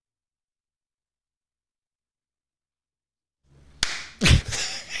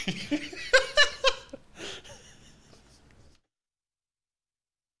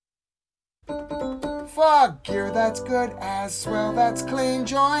gear that's good as swell, that's clean.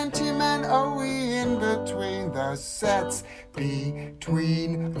 Join Tim and Owey in between the sets.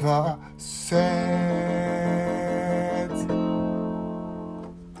 Between the sets.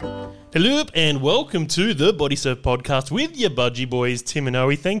 Hello and welcome to the Bodysurf podcast with your budgie boys, Tim and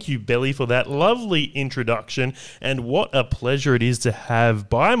Owey. Thank you, Belly, for that lovely introduction. And what a pleasure it is to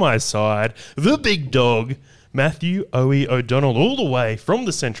have by my side the big dog, Matthew Owey O'Donnell, all the way from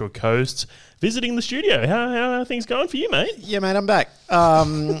the Central Coast, visiting the studio. How are things going for you, mate? Yeah, mate, I'm back.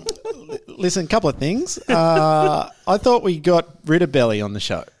 Listen, a couple of things. I thought we got rid of Belly on the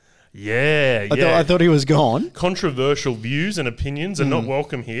show. Yeah. I thought he was gone. Controversial views and opinions are not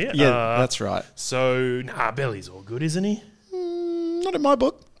welcome here. Yeah, that's right. So, Belly's all good, isn't he? Not in my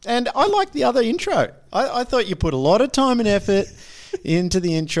book. And I like the other intro. I thought you put a lot of time and effort into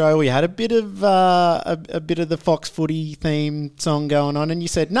the intro. We had a bit of the Fox Footy theme song going on, and you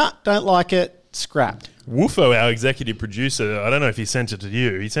said, "Nah, don't like it. Scrapped." Woofo, our executive producer, I don't know if he sent it to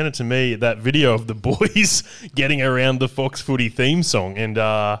you. He sent it to me, that video of the boys getting around the Fox Footy theme song, and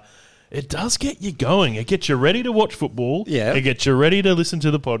it does get you going. It gets you ready to watch football. Yeah. It gets you ready to listen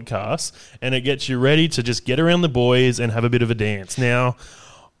to the podcast, and it gets you ready to just get around the boys and have a bit of a dance. Now,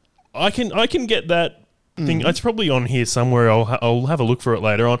 I can get that thing. It's probably on here somewhere. I'll have a look for it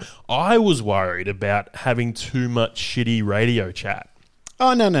later on. I was worried about having too much shitty radio chat.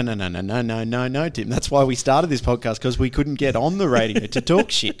 Oh, no, Tim. That's why we started this podcast, because we couldn't get on the radio to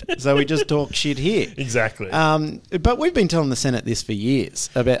talk shit. So we just talk shit here. Exactly. But we've been telling the Senate this for years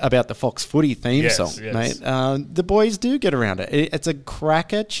about the Fox Footy theme song, mate. The boys do get around it. It's a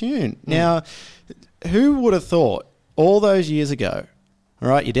cracker tune. Now, who would have thought all those years ago, all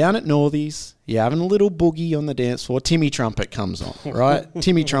right, you're down at Northies, you're having a little boogie on the dance floor, Timmy Trumpet comes on, right?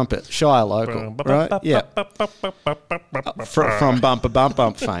 Timmy Trumpet, Shire local, right? Yeah. From Bumper Bump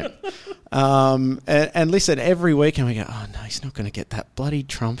Bump fame. And listen, every weekend we go, oh no, he's not going to get that bloody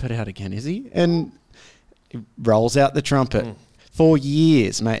trumpet out again, is he? And he rolls out the trumpet for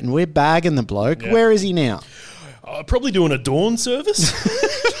years, mate, and we're bagging the bloke. Yeah. Where is he now? Probably doing a dawn service.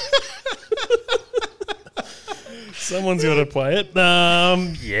 Someone's got to play it.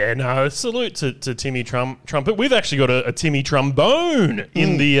 Salute to Timmy Trumpet. We've actually got a Timmy Trombone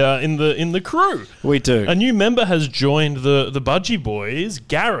in the crew. We do. A new member has joined the Budgie Boys,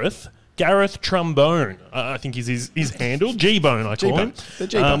 Gareth Trombone. I think is his handle. G-Bone, I call him. The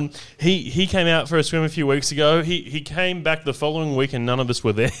G-Bone. He came out for a swim a few weeks ago. He came back the following week and none of us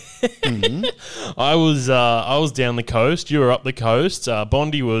were there. I was down the coast. You were up the coast.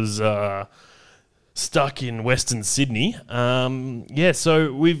 Bondi was stuck in Western Sydney.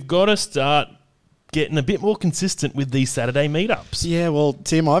 So we've got to start getting a bit more consistent with these Saturday meetups. Yeah, well,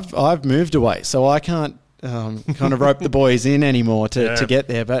 Tim, I've moved away, so I can't kind of rope the boys in anymore to get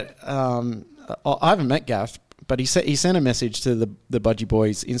there. But I haven't met Gaff, but he sent a message to the Budgie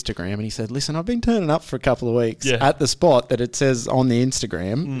Boys Instagram, and he said, listen, I've been turning up for a couple of weeks at the spot that it says on the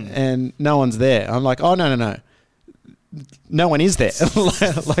Instagram, and no one's there. I'm like, oh, no. No one is there.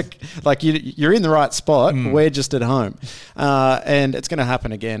 like you're in the right spot. We're just at home. And it's going to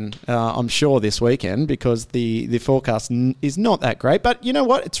happen again, I'm sure, this weekend, because the forecast is not that great. But you know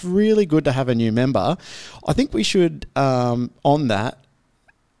what? It's really good to have a new member. I think we should, on that,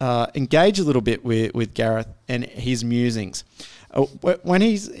 engage a little bit with Gareth and his musings. When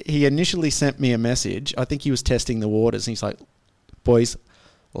he initially sent me a message, I think he was testing the waters, and he's like, boys,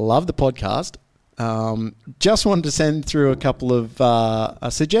 love the podcast. Just wanted to send through a couple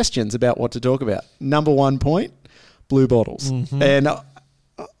of suggestions about what to talk about. Number 1 point, blue bottles. And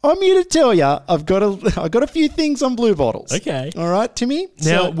I'm here to tell you, I've got a few things on blue bottles. Okay. All right, Timmy?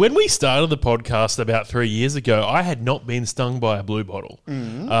 Now, when we started the podcast about 3 years ago, I had not been stung by a blue bottle.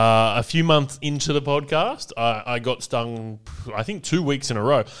 A few months into the podcast, I got stung, I think, 2 weeks in a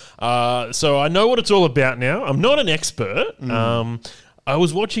row. So I know what it's all about now. I'm not an expert. I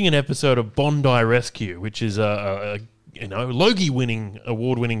was watching an episode of Bondi Rescue, which is a Logie-winning,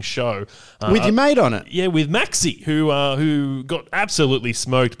 award-winning show. With your mate on it? Yeah, with Maxie, who got absolutely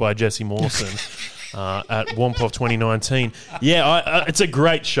smoked by Jesse Mawson at WOMPOF 2019. Yeah, it's a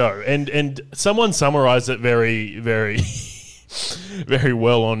great show, and someone summarised it very, very, very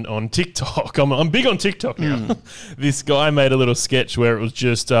well on TikTok. I'm big on TikTok now. This guy made a little sketch where it was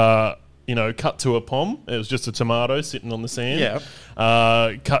just cut to a pom. It was just a tomato sitting on the sand. Yeah.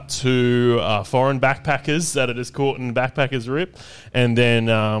 Cut to foreign backpackers that are just caught in backpackers' rip. And then,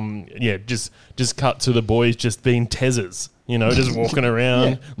 just cut to the boys just being tezzers. Just walking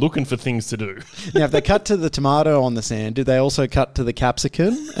around looking for things to do. Now, if they cut to the tomato on the sand, do they also cut to the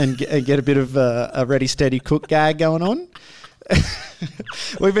capsicum and get a bit of a ready, steady cook gag going on?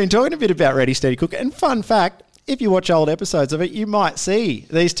 We've been talking a bit about Ready, Steady, Cook. And fun fact, if you watch old episodes of it, you might see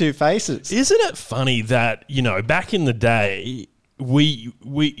these two faces. Isn't it funny that, back in the day, we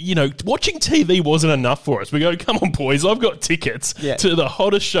watching TV wasn't enough for us. We go, come on, boys, I've got tickets to the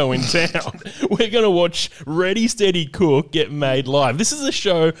hottest show in town. We're going to watch Ready, Steady, Cook get made live. This is a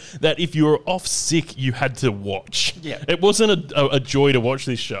show that if you were off sick, you had to watch. Yeah. It wasn't a joy to watch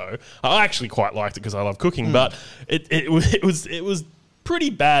this show. I actually quite liked it because I love cooking, but it was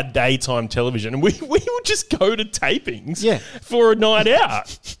pretty bad daytime television, and we would just go to tapings for a night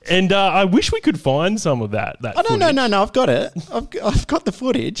out. And I wish we could find some of that. Oh, no, I've got it. I've got the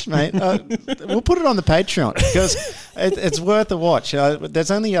footage, mate. We'll put it on the Patreon because it's worth a watch. There's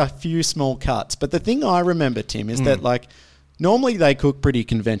only a few small cuts, but the thing I remember, Tim, is that normally they cook pretty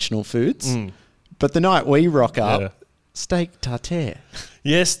conventional foods, but the night we rock up, steak tartare.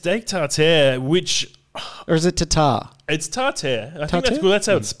 Yes, steak tartare, which... Or is it tartare? It's tartare. I think that's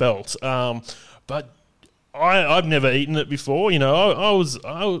how it's spelt. But I've never eaten it before.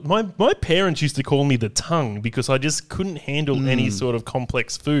 My parents used to call me the tongue because I just couldn't handle any sort of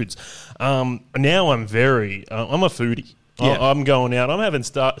complex foods. Now I'm I'm a foodie. Yeah. I'm going out. I'm having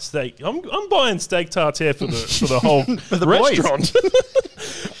steak. I'm buying steak tartare for the whole for the restaurant.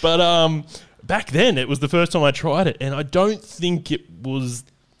 But back then it was the first time I tried it, and I don't think it was.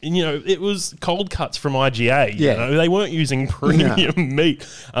 It was cold cuts from IGA. They weren't using premium meat.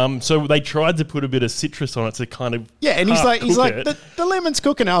 So they tried to put a bit of citrus on it to kind of and he's like the lemon's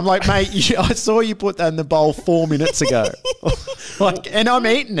cooking. I'm like, mate, I saw you put that in the bowl 4 minutes ago. And I'm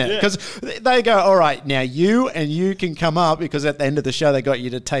eating it because they go, all right, now you can come up because at the end of the show they got you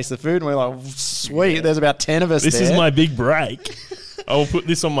to taste the food, and we're like, sweet. There's about 10 of us. This is my big break. I will put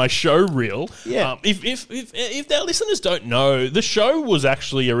this on my show reel. Yeah. If our listeners don't know, the show was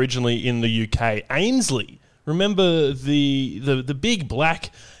actually originally in the UK. Ainsley, remember the big black?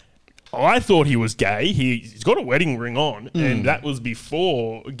 I thought he was gay. He's got a wedding ring on, and that was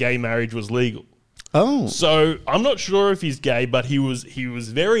before gay marriage was legal. Oh, so I'm not sure if he's gay, but he was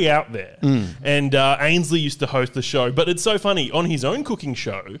very out there. And Ainsley used to host the show. But it's so funny, on his own cooking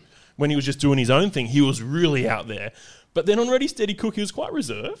show, when he was just doing his own thing, he was really out there. But then on Ready, Steady, Cook, he was quite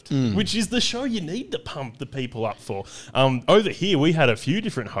reserved, which is the show you need to pump the people up for. Over here, we had a few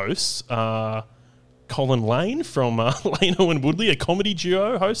different hosts. Colin Lane from Lano and Woodley, a comedy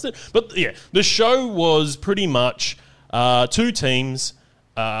duo, hosted. But yeah, the show was pretty much two teams.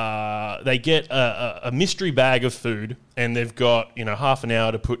 They get a mystery bag of food, and they've got half an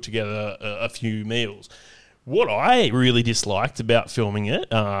hour to put together a few meals. What I really disliked about filming it,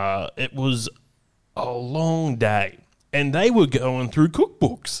 it was a long day. And they were going through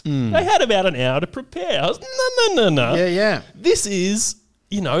cookbooks. They had about an hour to prepare. I was, no. Yeah. This is,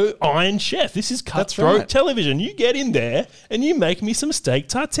 Iron Chef. This is cutthroat television. You get in there and you make me some steak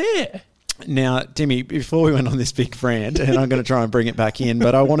tartare. Now, Timmy, before we went on this big rant, and I'm going to try and bring it back in,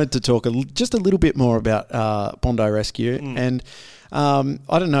 but I wanted to talk just a little bit more about Bondi Rescue. And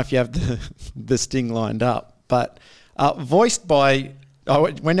I don't know if you have the sting lined up, but voiced by...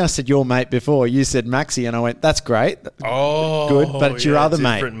 when I said your mate before, you said Maxie, and I went, that's great. Oh, good, but it's your other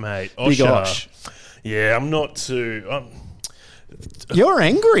mate. Big Osh. Yeah, I'm not too... You're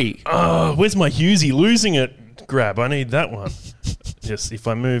angry. Oh, where's my Hughesy losing it grab? I need that one. Just if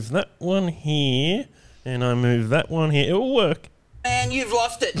I move that one here, and I move that one here, it will work. Man, you've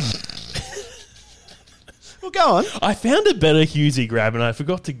lost it. Well, go on. I found a better Hughesy grab, and I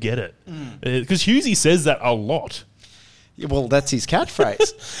forgot to get it. Because Hughesy says that a lot. Well, that's his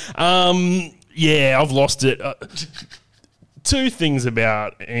catchphrase. Yeah, I've lost it. Two things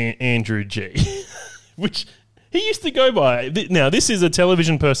about Andrew G, which he used to go by. Now, this is a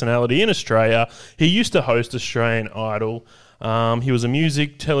television personality in Australia. He used to host Australian Idol. He was a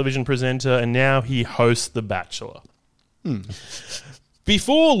music television presenter, and now he hosts The Bachelor.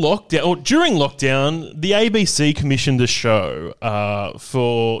 Before lockdown, or during lockdown, the ABC commissioned a show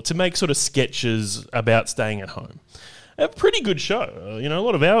to make sort of sketches about staying at home. A pretty good show. A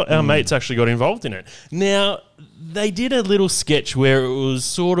lot of our mates actually got involved in it. Now, they did a little sketch where it was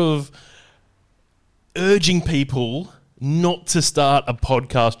sort of urging people not to start a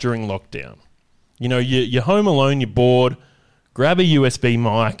podcast during lockdown. You're home alone, you're bored, grab a USB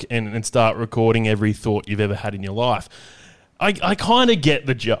mic and start recording every thought you've ever had in your life. I kind of get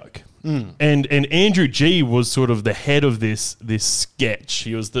the joke. And Andrew G was sort of the head of this sketch.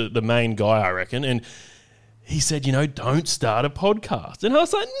 He was the main guy, I reckon. And he said, don't start a podcast. And I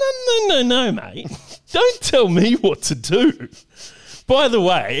was like, no, mate. Don't tell me what to do. By the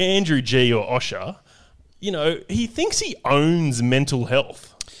way, Andrew G or Osher, he thinks he owns mental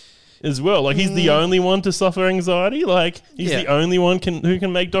health. as well. Like, he's the only one to suffer anxiety. Like, he's Yeah. the only one who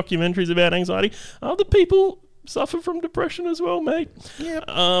can make documentaries about anxiety. Other people suffer from depression as well, mate.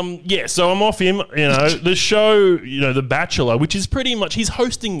 Yep. So I'm off him. You know, the show, The Bachelor, which is pretty much, he's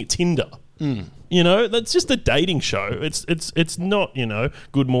hosting Tinder. That's just a dating show. It's not,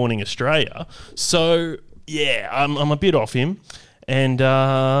 Good Morning Australia. So yeah, I'm a bit off him. And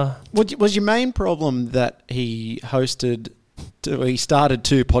was your main problem that he started 2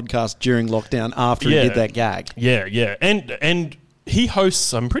 podcasts during lockdown after he did that gag? Yeah. And he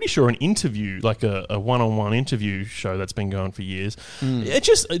hosts, I'm pretty sure, an interview, like a one-on-one interview show that's been going for years. It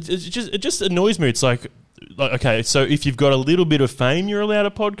just annoys me. It's like, okay, so if you've got a little bit of fame, you're allowed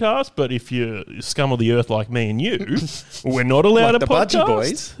a podcast, but if you're scum of the earth like me and you, we're not allowed like a the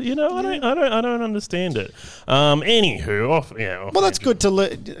podcast. Budgie Boys. I don't understand it. Anywho, Well, that's good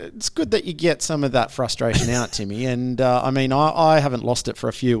it's good that you get some of that frustration out, Timmy. And I haven't lost it for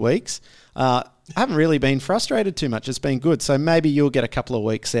a few weeks. I haven't really been frustrated too much. It's been good. So maybe you'll get a couple of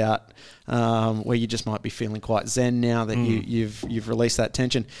weeks out where you just might be feeling quite zen now that you've released that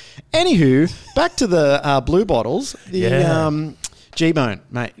tension. Anywho, back to the blue bottles. The G-Bone,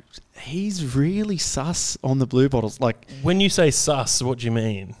 mate, he's really sus on the blue bottles. Like, when you say sus, what do you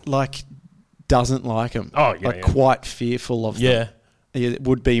mean? Like, doesn't like them. Oh, yeah. Like, quite fearful of them. Yeah. It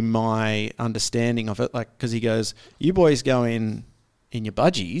would be my understanding of it. Like, because he goes, you boys go in your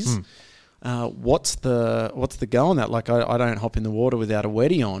budgies. What's the go on that? Like, I don't hop in the water without a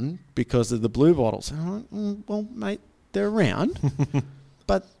wetty on because of the blue bottles. I'm like, well, mate, they're around,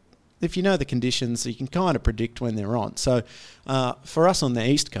 but if you know the conditions, you can kind of predict when they're on. So for us on the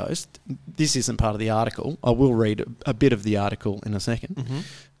East Coast, this isn't part of the article. I will read a bit of the article in a second.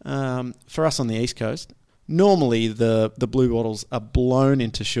 For us on the East Coast, normally the blue bottles are blown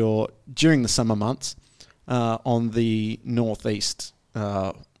into shore during the summer months on the northeast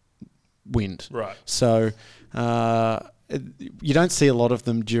wind. Right. So you don't see a lot of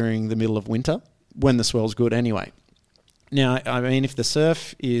them during the middle of winter when the swell's good anyway. Now, I mean, if the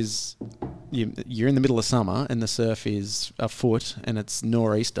surf is... You're in the middle of summer and the surf is a foot and it's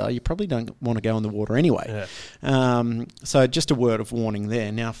nor'easter, you probably don't want to go in the water anyway. Yeah. So just a word of warning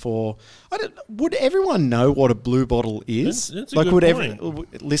there. Now, would everyone know what a blue bottle is? That's a good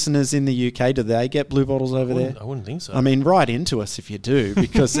point. Listeners in the UK, do they get blue bottles over there? I wouldn't think so. I mean, write into us if you do,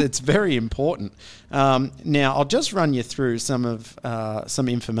 because it's very important. Now, I'll just run you through some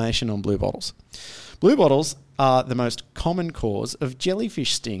information on blue bottles. Blue bottles are the most common cause of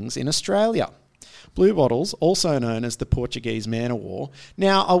jellyfish stings in Australia. Blue bottles, also known as the Portuguese man o' war.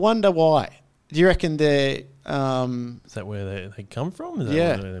 Now, I wonder why. Do you reckon they're... Is that where they come from? Is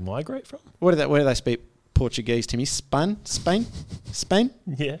that where they migrate from? Where do they speak Portuguese, Timmy? Spain?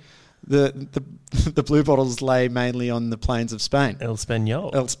 Yeah. The blue bottles lay mainly on the plains of Spain. El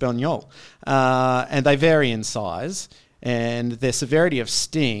Español. And they vary in size. And their severity of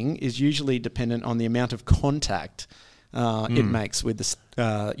sting is usually dependent on the amount of contact it makes with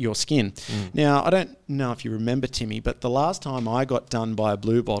your skin. Now, I don't know if you remember, Timmy, but the last time I got done by a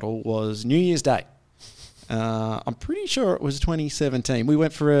blue bottle was New Year's Day. I'm pretty sure it was 2017. We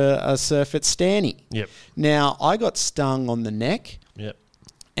went for a surf at Stanny. Yep. Now, I got stung on the neck. Yep.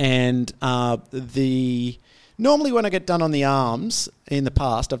 And normally when I get done on the arms in the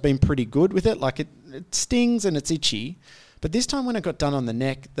past, I've been pretty good with it. Like, it stings and it's itchy. But this time when I got done on the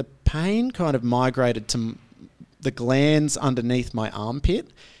neck, the pain kind of migrated to the glands underneath my armpit.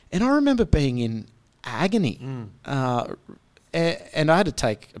 And I remember being in agony. And I had to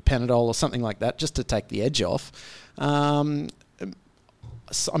take a Panadol or something like that just to take the edge off. I'm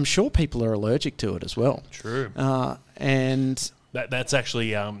sure people are allergic to it as well. True. And... That's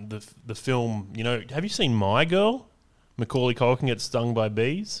actually the film, have you seen My Girl? Macaulay Culkin gets stung by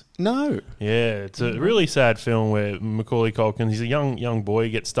bees. No. Yeah, it's a really sad film where Macaulay Culkin, he's a young boy,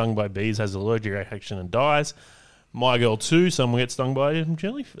 gets stung by bees, has an allergic reaction and dies. My Girl 2, someone gets stung by a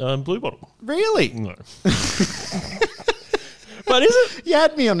blue bottle. Really? No. But is it? You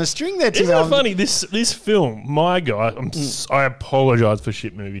had me on a string there, Tim. Isn't it funny? This film, My Girl, I apologise for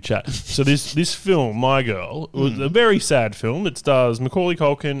shit movie chat. So this film, My Girl, was a very sad film. It stars Macaulay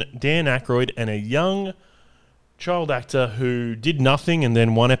Culkin, Dan Aykroyd, and a young child actor who did nothing and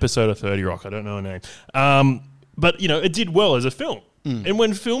then one episode of 30 Rock. I don't know her name. But, it did well as a film. And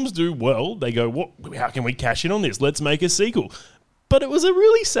when films do well, they go, how can we cash in on this? Let's make a sequel. But it was a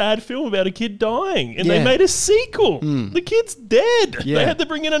really sad film about a kid dying, and they made a sequel. The kid's dead. Yeah. They had to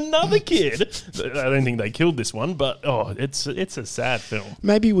bring in another kid. I don't think they killed this one, but it's a sad film.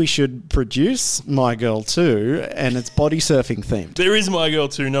 Maybe we should produce My Girl 2, and it's body surfing themed. There is My Girl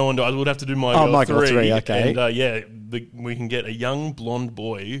 2, no one dies. We'll have to do My Girl 3. My Girl 3, okay. And we can get a young blonde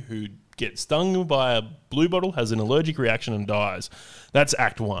boy who gets stung by a blue bottle, has an allergic reaction, and dies. That's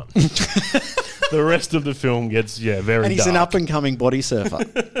Act 1. The rest of the film gets, very And he's dark. an up-and-coming body surfer.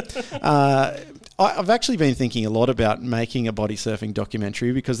 I've actually been thinking a lot about making a body surfing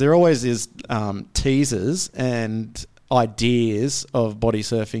documentary because there always is teasers and ideas of body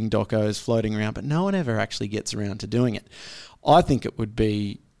surfing docos floating around, but no one ever actually gets around to doing it. I think it would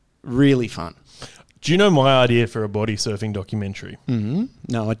be really fun. Do you know my idea for a body surfing documentary? Mm-hmm.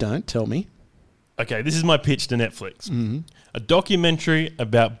 No, I don't. Tell me. Okay, this is my pitch to Netflix. Mm-hmm. A documentary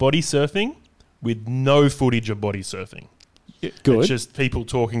about body surfing with no footage of body surfing. Good. It's just people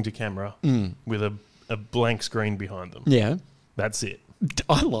talking to camera with a blank screen behind them. Yeah. That's it.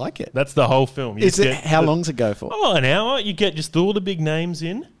 I like it. That's the whole film. How long's it go for? Oh, an hour. You get just all the big names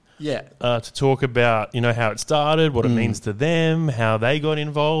in. Yeah. To talk about, how it started, what it means to them, how they got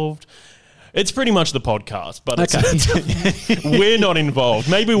involved. It's pretty much the podcast, but we're not involved.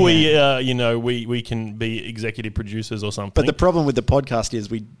 Maybe we can be executive producers or something. But the problem with the podcast is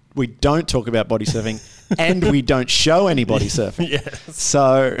we don't talk about body surfing and we don't show any body surfing. Yes.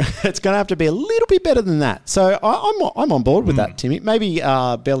 So it's going to have to be a little bit better than that. So I'm on board with that, Timmy. Maybe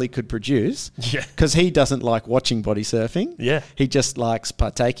Belly could produce because he doesn't like watching body surfing. Yeah. He just likes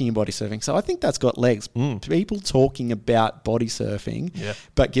partaking in body surfing. So I think that's got legs. People talking about body surfing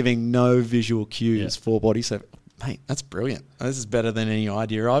but giving no visual cues for body surfing. Mate, that's brilliant. This is better than any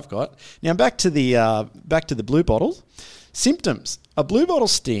idea I've got. Now back to the blue bottles. Symptoms. A blue bottle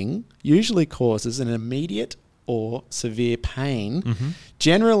sting usually causes an immediate or severe pain,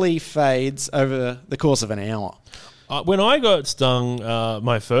 generally fades over the course of an hour. When I got stung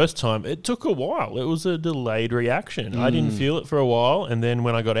my first time, it took a while. It was a delayed reaction. I didn't feel it for a while, and then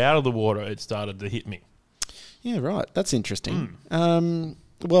when I got out of the water, it started to hit me. Yeah, right. That's interesting.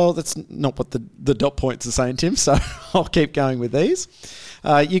 Well, that's not what the dot points are saying, Tim, so I'll keep going with these.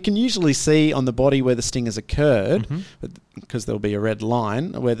 You can usually see on the body where the sting has occurred, because there'll be a red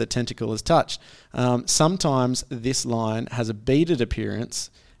line where the tentacle is touched. Sometimes this line has a beaded appearance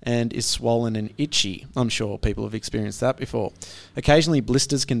and is swollen and itchy. I'm sure people have experienced that before. Occasionally,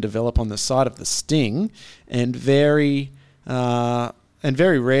 blisters can develop on the site of the sting, and very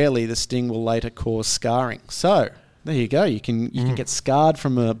rarely the sting will later cause scarring. So there you go. You can get scarred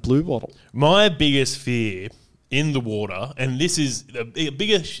from a blue bottle. My biggest fear in the water, and this is a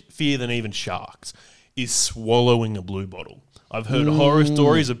bigger fear than even sharks, is swallowing a blue bottle. I've heard horror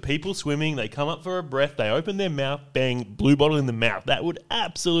stories of people swimming, they come up for a breath, they open their mouth, bang, blue bottle in the mouth. That would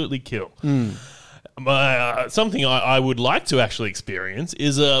absolutely kill. Something I would like to actually experience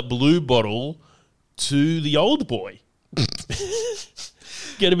is a blue bottle to the old boy.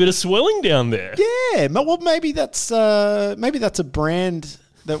 Get a bit of swelling down there. Yeah, well, maybe that's a brand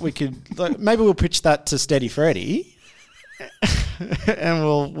that we could. Maybe we'll pitch that to Steady Freddy, and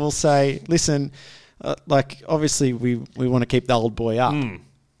we'll say, listen, obviously we want to keep the old boy up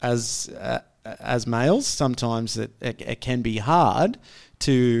as males. Sometimes it can be hard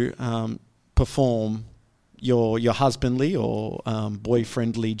to perform your husbandly or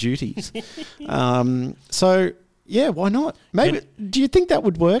boyfriendly duties. So. Yeah, why not? Maybe. Do you think that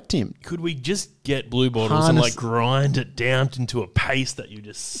would work, Tim? Could we just get blue bottles and grind it down into a paste that you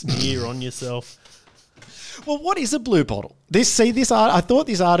just smear on yourself? Well, what is a blue bottle? I thought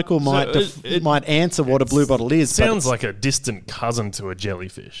this article might answer what a blue bottle is. Sounds like a distant cousin to a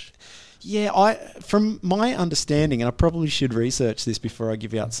jellyfish. Yeah, from my understanding, and I probably should research this before I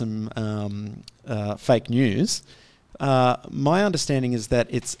give out some fake news. My understanding is that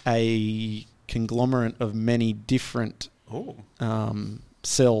it's a conglomerate of many different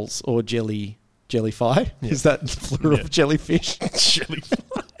cells or jellyfy. Yeah. Is that plural of jellyfish?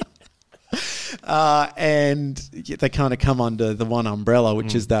 Jellyfy. And they kind of come under the one umbrella,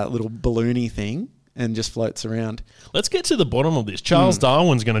 which is that little balloony thing, and just floats around. Let's get to the bottom of this. Charles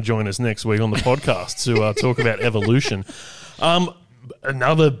Darwin's going to join us next week on the podcast to talk about evolution.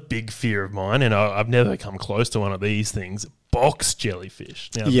 Another big fear of mine, and I've never come close to one of these things, box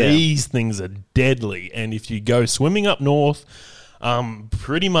jellyfish. Now, these things are deadly, and if you go swimming up north,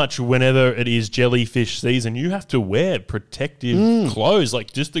 pretty much whenever it is jellyfish season, you have to wear protective clothes,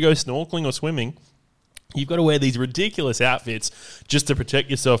 like just to go snorkeling or swimming. You've got to wear these ridiculous outfits just to protect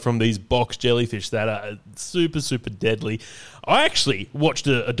yourself from these box jellyfish that are super, super deadly. I actually watched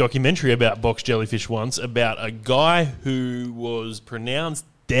a documentary about box jellyfish once, about a guy who was pronounced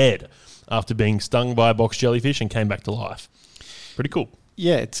dead after being stung by a box jellyfish and came back to life. Pretty cool.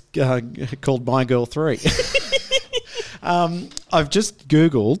 Yeah, it's called My Girl 3. I've just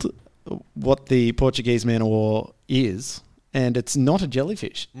Googled what the Portuguese man-o-war is, and it's not a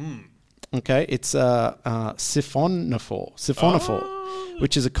jellyfish. Okay, it's siphonophore,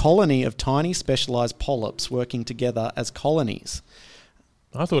 which is a colony of tiny specialised polyps working together as colonies.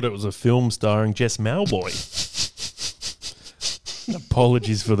 I thought it was a film starring Jess Malboy.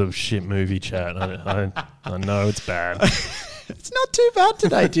 Apologies for the shit movie chat. I know it's bad. It's not too bad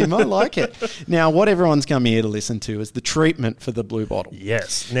today, Tim. I like it. Now, what everyone's come here to listen to is the treatment for the blue bottle.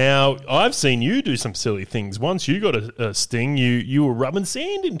 Yes. Now, I've seen you do some silly things. Once you got a sting, you were rubbing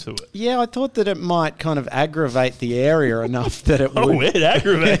sand into it. Yeah, I thought that it might kind of aggravate the area enough that it would. Oh, it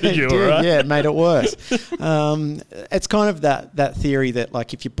aggravated you, did, right? Yeah, it made it worse. It's kind of that theory that,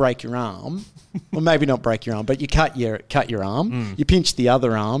 like, if you break your arm, well, maybe not break your arm, but you cut your arm, you pinch the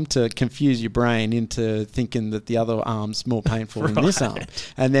other arm to confuse your brain into thinking that the other arm's more painful than this arm.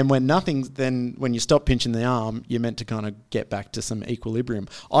 And then when you stop pinching the arm, you're meant to kind of get back to some equilibrium.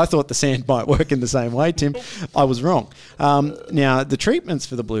 I thought the sand might work in the same way, Tim. I was wrong. Now, the treatments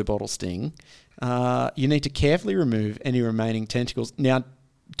for the blue bottle sting, you need to carefully remove any remaining tentacles. Now,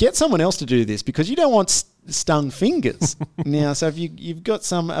 get someone else to do this because you don't want stung fingers. Now, so if you've got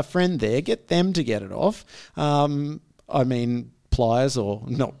a friend there, get them to get it off. I mean, pliers, or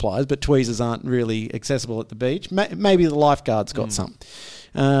not pliers, but tweezers aren't really accessible at the beach. Maybe the lifeguard's got some.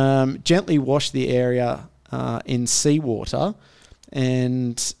 Gently wash the area in seawater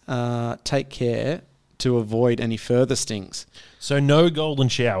and take care to avoid any further stings. So no golden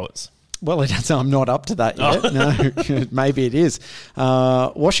showers. Well, I'm not up to that yet. No, maybe it is.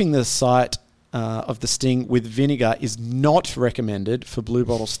 Washing the site of the sting with vinegar is not recommended for blue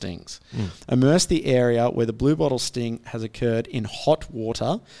bottle stings. Immerse the area where the blue bottle sting has occurred in hot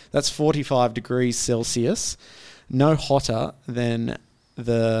water. That's 45 degrees Celsius. No hotter than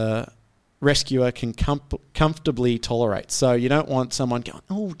the rescuer can comfortably tolerate. So you don't want someone going,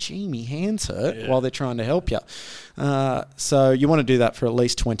 oh, gee, my hands hurt, while they're trying to help you. So you want to do that for at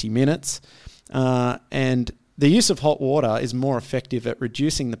least 20 minutes. And the use of hot water is more effective at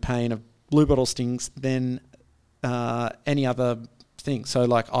reducing the pain of blue bottle stings than any other thing. So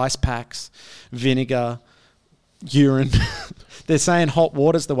like ice packs, vinegar, urine. They're saying hot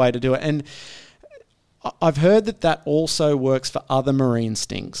water's the way to do it. And I've heard that also works for other marine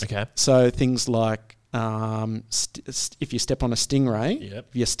stings. Okay. So things like if you step on a stingray, if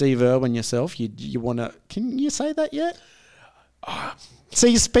you're Steve Irwin yourself, you want to... Can you say that yet?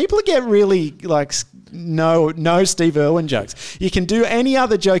 See, people get really like no Steve Irwin jokes. You can do any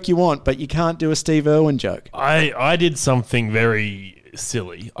other joke you want, but you can't do a Steve Irwin joke. I did something very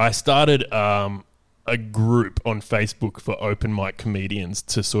silly. I started a group on Facebook for open mic comedians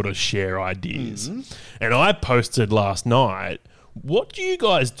to sort of share ideas. And I posted last night, what do you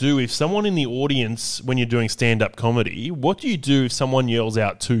guys do if someone in the audience, when you're doing stand-up comedy, what do you do if someone yells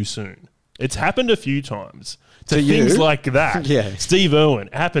out too soon? It's happened a few times. To things like that. Yeah. Steve Irwin,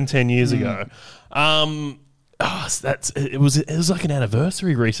 happened 10 years ago. It was like an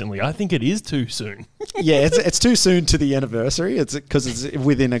anniversary recently. I think it is too soon. Yeah, it's too soon to the anniversary. It's because it's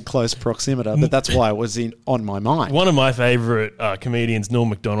within a close proximity, but that's why it was on my mind. One of my favourite comedians, Norm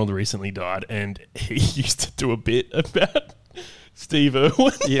Macdonald, recently died, and he used to do a bit about Steve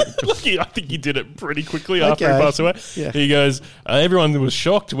Irwin. Yeah. I think he did it pretty quickly after he passed away. Yeah. He goes, everyone was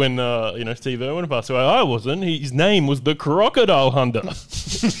shocked when Steve Irwin passed away. I wasn't. His name was the Crocodile Hunter.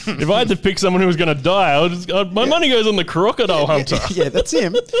 If I had to pick someone who was going to die, my money goes on the Crocodile Hunter. Yeah, that's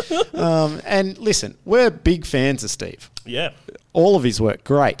him. And listen, we're big fans of Steve. Yeah. All of his work,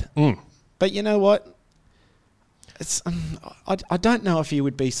 great. But you know what? I don't know if he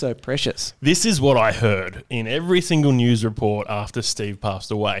would be so precious. This is what I heard in every single news report after Steve passed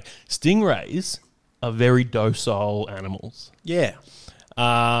away. Stingrays are very docile animals. Yeah.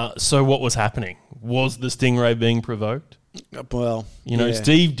 So what was happening? Was the stingray being provoked? Well,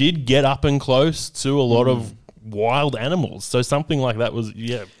 Steve did get up and close to a lot of wild animals. So something like that was,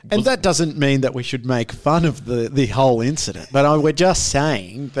 And that doesn't mean that we should make fun of the whole incident. But we're just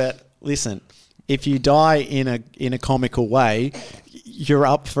saying that, listen... If you die in a comical way, you're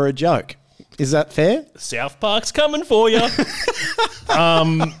up for a joke. Is that fair? South Park's coming for you.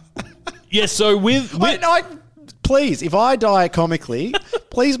 So please, if I die comically,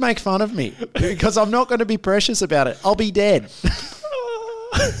 please make fun of me because I'm not going to be precious about it. I'll be dead.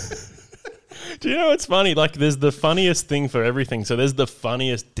 Do you know what's funny? Like, there's the funniest thing for everything. So there's the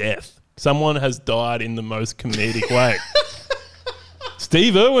funniest death. Someone has died in the most comedic way.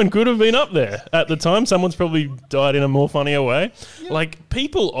 Steve Irwin could have been up there at the time. Someone's probably died in a more funnier way. Yep. Like,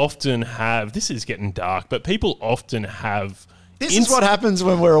 people often have, this is getting dark, but people often have This is what happens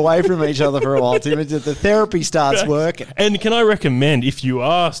when we're away from each other for a while, Tim. The therapy starts working. And can I recommend, if you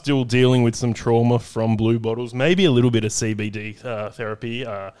are still dealing with some trauma from blue bottles, maybe a little bit of CBD therapy.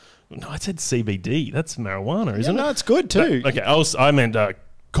 No, I said CBD. That's marijuana, isn't it? No, it's good too. Okay, I meant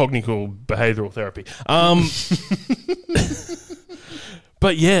cognitive behavioral therapy.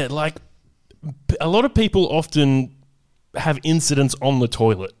 But yeah, like a lot of people often have incidents on the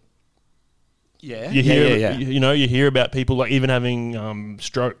toilet. Yeah, You hear, yeah. you hear about people like even having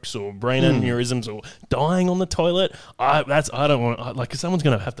strokes or brain aneurysms or dying on the toilet. I don't want like, 'cause someone's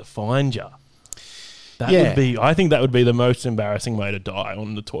going to have to find you. I think that would be the most embarrassing way to die,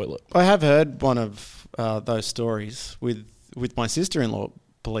 on the toilet. I have heard one of those stories with my sister-in-law,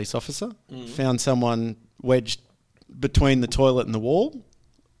 police officer, found someone wedged between the toilet and the wall,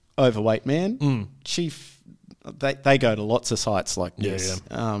 overweight man. They go to lots of sites like this,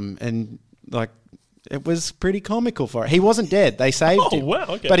 and like it was pretty comical for her. He wasn't dead; they saved him. Wow,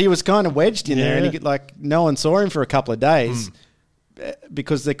 okay. But he was kind of wedged in there, and he no one saw him for a couple of days.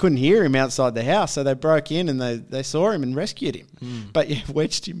 Because they couldn't hear him outside the house, so they broke in and they saw him and rescued him. But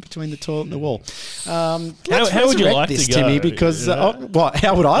wedged him between the toilet and the wall. How would you like this, to go, Timmy? Because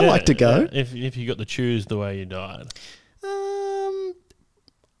how would I like to go? If you got to choose the way you died?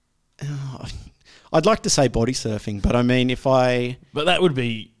 I'd like to say body surfing, but I mean, but that would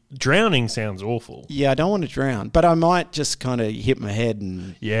be. Drowning sounds awful. Yeah, I don't want to drown, but I might just kind of hit my head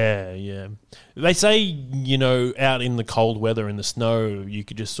and... Yeah. They say, out in the cold weather, in the snow, you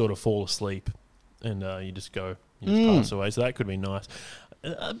could just sort of fall asleep and you just pass away. So that could be nice.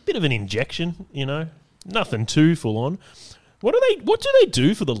 A bit of an injection, nothing too full on. What do they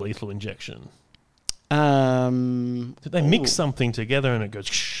do for the lethal injection? Did they mix something together and it goes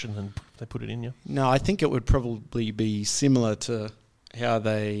shh, and then they put it in you? No, I think it would probably be similar to how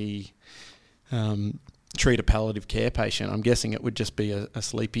they treat a palliative care patient. I'm guessing it would just be a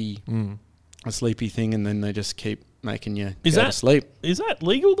sleepy thing, and then they just keep making you go to sleep. Is that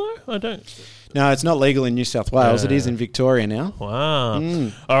legal though? I don't. No, it's not legal in New South Wales. It is in Victoria now. Wow.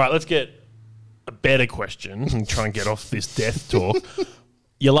 All right, let's get a better question and try and get off this death talk.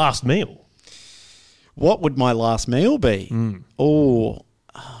 Your last meal. What would my last meal be?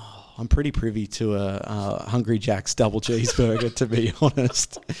 I'm pretty privy to a Hungry Jack's double cheeseburger, to be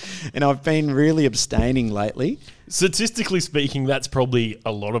honest. And I've been really abstaining lately. Statistically speaking, that's probably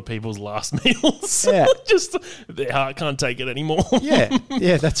a lot of people's last meals. Yeah. Just their heart can't take it anymore. Yeah,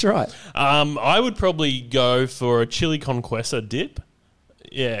 that's right. I would probably go for a chili conquesa dip.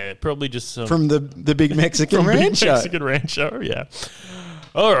 Yeah, probably just from the big Mexican rancho. Mexican rancho, yeah.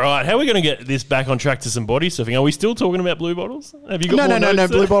 All right, how are we going to get this back on track to some body surfing? Are we still talking about blue bottles? Have you got more notes no. there?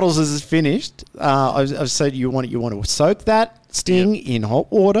 Blue bottles is finished. I've said you want to soak that sting in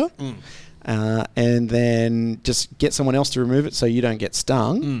hot water, and then just get someone else to remove it so you don't get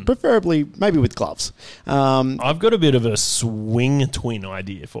stung. Preferably, maybe with gloves. I've got a bit of a swing twin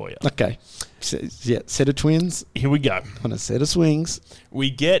idea for you. Okay, set of twins. Here we go. On a set of swings, we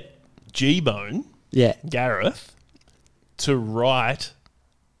get G-Bone, Gareth, to write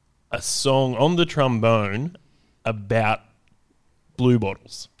a song on the trombone about blue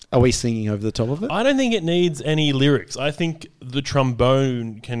bottles. Are we singing over the top of it? I don't think it needs any lyrics. I think the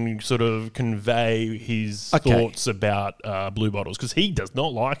trombone can sort of convey his thoughts about blue bottles, because he does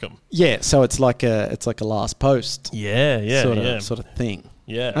not like them. Yeah, so it's like a last post. Sort of thing.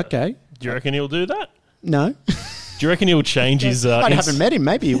 Yeah. Okay. Do you reckon he'll do that? No. Do you reckon he'll change his... I haven't met him.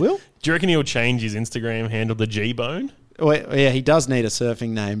 Maybe he will. Do you reckon he'll change his Instagram handle to G-Bone? Well, yeah, he does need a surfing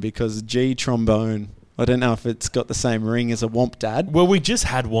name, because G Trombone, I don't know if it's got the same ring as a Womp Dad. Well, we just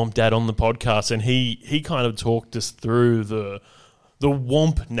had Womp Dad on the podcast, and he kind of talked us through the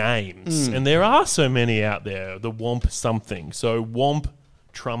Womp names. And there are so many out there, the Womp something. So Womp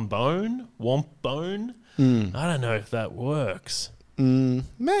Trombone, Womp Bone. I don't know if that works.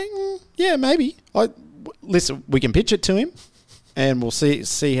 Yeah, maybe. Listen, we can pitch it to him, and we'll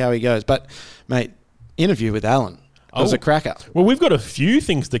see how he goes. But, mate, interview with Alan. It was a cracker. Well, we've got a few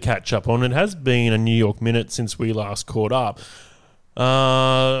things to catch up on. It has been a New York minute since we last caught up.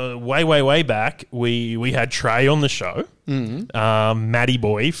 Way back, we had Trey on the show, Matty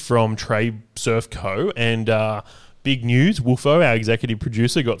Boy from Trey Surf Co. And big news, Wolfo, our executive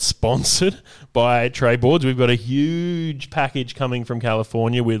producer, got sponsored by Trey Boards. We've got a huge package coming from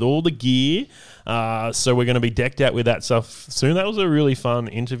California with all the gear. So we're going to be decked out with that stuff soon. That was a really fun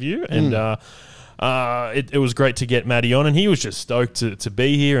interview. And it was great to get Matty on, and he was just stoked to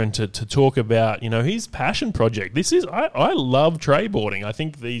be here and to talk about, his passion project. I love tray boarding. I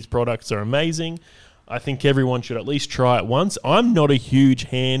think these products are amazing. I think everyone should at least try it once. I'm not a huge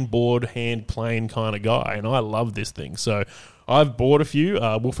hand plane kind of guy, and I love this thing. So I've bought a few.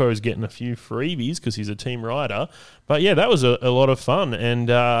 Wolfo's getting a few freebies because he's a team rider. But yeah, that was a lot of fun. And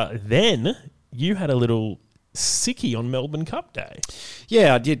then you had a little sickie on Melbourne Cup Day.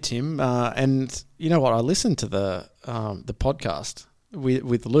 Yeah, I did, Tim. And you know what? I listened to the podcast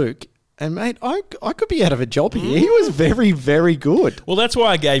with Luke. And, mate, I could be out of a job here. He was very, very good. Well, that's why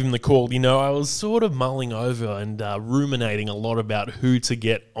I gave him the call. You know, I was sort of mulling over and ruminating a lot about who to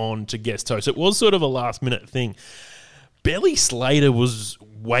get on to guest host. It was sort of a last-minute thing. Belly Slater was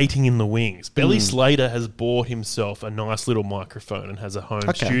waiting in the wings. Belly Slater has bought himself a nice little microphone and has a home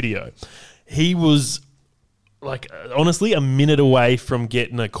studio. He was, like, honestly, a minute away from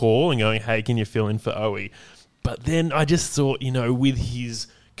getting a call and going, hey, can you fill in for Owey? But then I just thought, you know, with his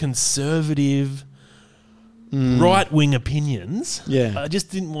conservative right-wing opinions. Yeah. I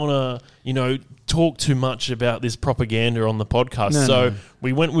just didn't want to, you know, talk too much about this propaganda on the podcast.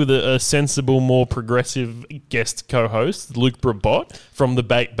 We went with a sensible, more progressive guest co-host, Luke Brabot from the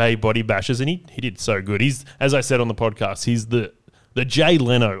Bay Body Bashers, and he did so good. He's, as I said on the podcast, he's the Jay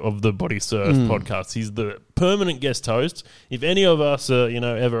Leno of the Bodysurf podcast. He's the permanent guest host. If any of us are, you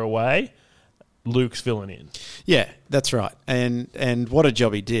know, ever away, Luke's filling in. Yeah, that's right. And what a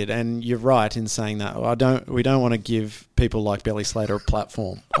job he did. And you're right in saying that. We don't want to give people like Belly Slater a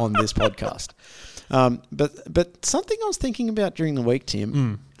platform on this podcast. But something I was thinking about during the week,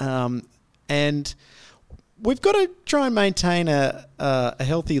 Tim, and we've got to try and maintain a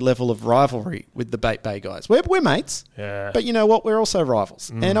healthy level of rivalry with the Bait Bay guys. We're mates, but you know what? We're also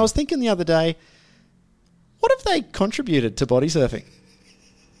rivals. And I was thinking the other day, what have they contributed to body surfing?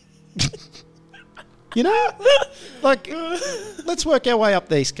 You know, like, let's work our way up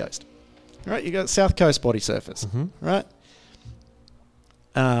the East Coast. Right, you got South Coast body surfers, right?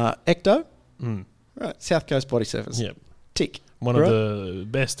 Ecto, right? South Coast body surfers. Yep. Tick. One of the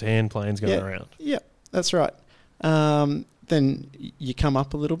best hand planes going around. Yep, that's right. Then you come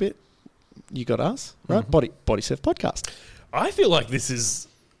up a little bit. You got us, right? Bodysurf podcast. I feel like this is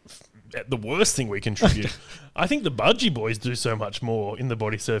the worst thing we contribute. I think the Budgie Boys do so much more in the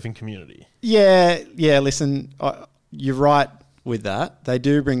body surfing community. Yeah. Listen, you're right with that. They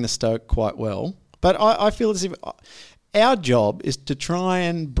do bring the stoke quite well. But I feel as if our job is to try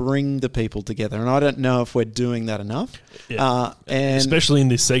and bring the people together. And I don't know if we're doing that enough. Yeah. And especially in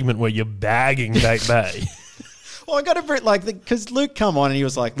this segment where you're bagging Bait Bay. Well, I got to bring, like, because Luke come on and he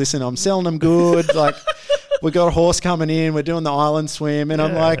was like, listen, I'm selling them good. Like, we got a horse coming in. We're doing the island swim. And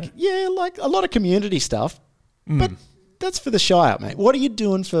I'm like, yeah, like a lot of community stuff. But that's for the Shire, mate. What are you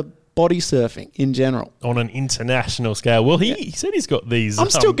doing for body surfing in general? On an international scale. Well, he said he's got these. I'm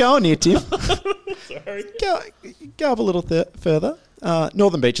still going here, Tim. Sorry. Go up a little further.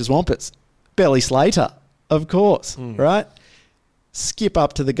 Northern Beaches Wampus. Belly Slater, of course, right? Skip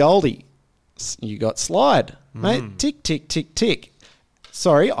up to the Goldie. You got Slide, mate. Tick, tick, tick, tick.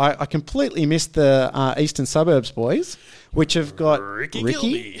 Sorry, I completely missed the Eastern Suburbs boys, which have got Ricky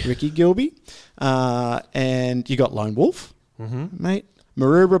Gilby. And you got Lone Wolf, mate.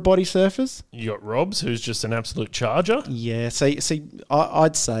 Maroubra body surfers. You got Robs, who's just an absolute charger. Yeah, see,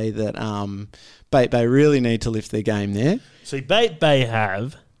 I'd say that Bait Bay really need to lift their game there. See, Bait Bay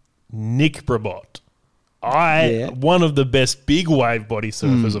have Nick Brabot. One of the best big wave body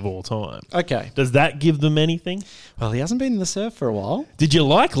surfers of all time. Okay. Does that give them anything? Well, he hasn't been in the surf for a while. Did you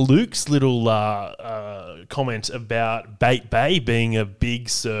like Luke's little comment about Bait Bay being a big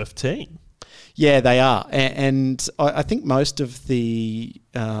surf team? Yeah, they are. And I think most of the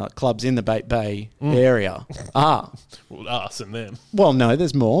clubs in the Bait Bay area are. Well, us and them. Well, no,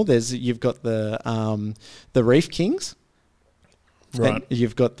 there's more. You've got the Reef Kings. Right. And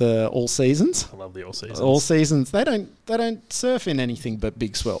you've got the All Seasons. I love the All Seasons. All Seasons. They don't surf in anything but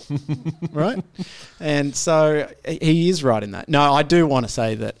big swell, right? And so he is right in that. No, I do want to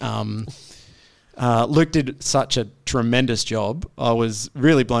say that Luke did such a tremendous job. I was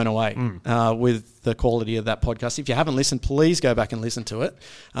really blown away with the quality of that podcast. If you haven't listened, please go back and listen to it.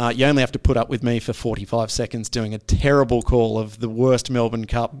 You only have to put up with me for 45 seconds doing a terrible call of the worst Melbourne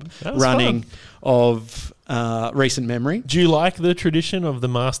Cup running of recent memory. Do you like the tradition of the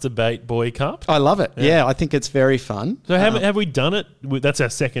Master Bait Boy Cup? I love it. Yeah, I think it's very fun. So have we done it? That's our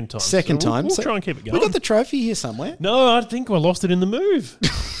second time. Second time. We'll try and keep it going. We got the trophy here somewhere. No, I think I lost it in the move.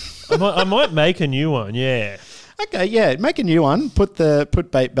 I might make a new one, yeah. Okay, yeah, make a new one. Put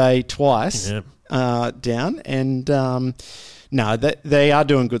Bait Bay twice down, and no, they are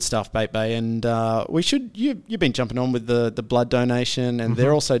doing good stuff, Bait Bay, and we should. You've been jumping on with the blood donation, and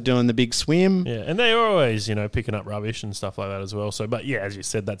they're also doing the big swim. Yeah, and they are always picking up rubbish and stuff like that as well. So, but yeah, as you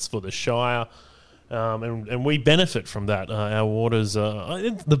said, that's for the Shire. And we benefit from that. Our waters,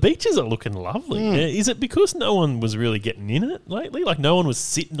 the beaches are looking lovely. Is it because no one was really getting in it lately? Like no one was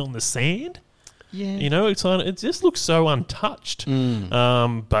sitting on the sand? Yeah. You know, it just looks so untouched.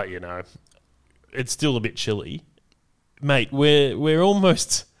 But, you know, it's still a bit chilly. Mate, we're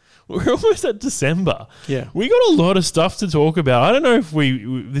almost at December. Yeah. We got a lot of stuff to talk about. I don't know if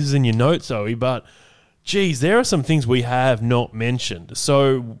this is in your notes, Owey, but, geez, there are some things we have not mentioned.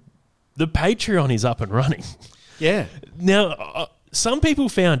 So the Patreon is up and running. Yeah. Now, some people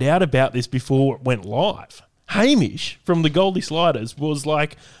found out about this before it went live. Hamish from the Goldie Sliders was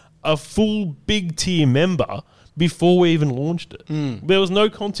like a full big tier member before we even launched it. There was no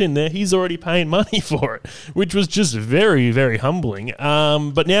content there. He's already paying money for it, which was just very, very humbling.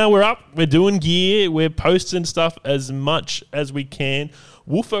 But now we're up. We're doing gear. We're posting stuff as much as we can.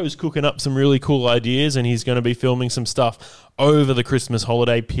 Wolfo's cooking up some really cool ideas, and he's going to be filming some stuff over the Christmas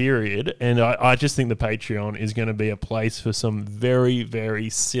holiday period. And I just think the Patreon is going to be a place for some very, very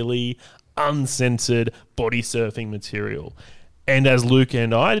silly, uncensored body surfing material. And as Luke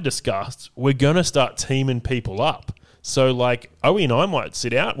and I discussed, we're going to start teaming people up. So, like, Owey and I might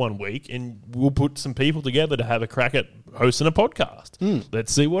sit out one week and we'll put some people together to have a crack at hosting a podcast.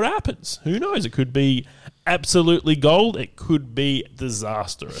 Let's see what happens. Who knows? It could be absolutely gold. It could be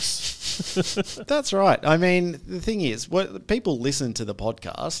disastrous. That's right. I mean, the thing is, people listen to the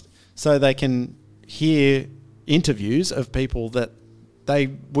podcast so they can hear interviews of people that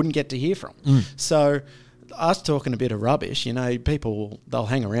they wouldn't get to hear from. So us talking a bit of rubbish, you know, they'll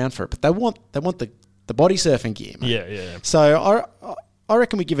hang around for it, but they want the body surfing gear, mate. Yeah. So I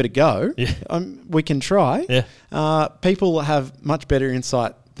reckon we give it a go. Yeah. We can try. Yeah. People have much better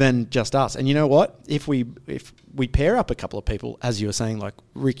insight than just us. And you know what? If we pair up a couple of people, as you were saying, like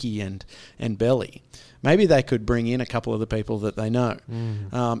Ricky and Belly, maybe they could bring in a couple of the people that they know.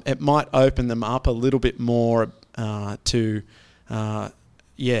 It might open them up a little bit more to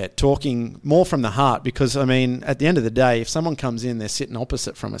talking more from the heart, because, I mean, at the end of the day, if someone comes in, they're sitting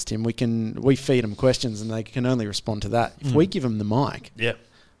opposite from us, Tim, we feed them questions and they can only respond to that. If we give them the mic,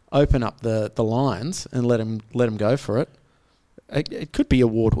 open up the lines and let them go for it, it could be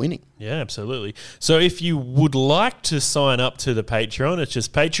award-winning. Yeah, absolutely. So if you would like to sign up to the Patreon, it's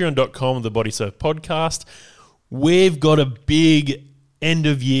just patreon.com, the Bodysurf podcast. We've got a big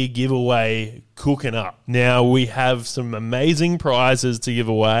end-of-year giveaway cooking up. Now, we have some amazing prizes to give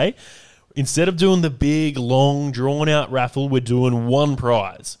away. Instead of doing the big, long, drawn-out raffle, we're doing one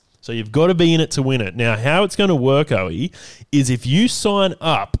prize. So you've got to be in it to win it. Now, how it's going to work, Owey, is if you sign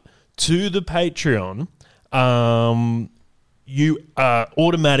up to the Patreon, you are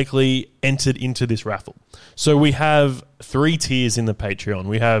automatically entered into this raffle. So we have 3 tiers in the Patreon.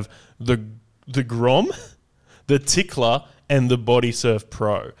 We have the Grom, the Tickler, and the Bodysurf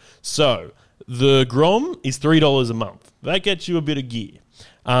Pro. So the Grom is $3 a month. That gets you a bit of gear.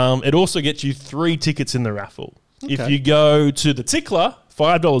 It also gets you 3 tickets in the raffle. Okay. If you go to the Tickler,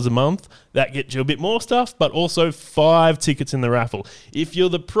 $5 a month, that gets you a bit more stuff, but also 5 tickets in the raffle. If you're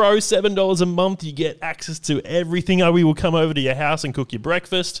the Pro, $7 a month, you get access to everything. We will come over to your house and cook your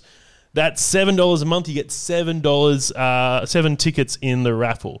breakfast. That's $7 a month. You get $7 tickets in the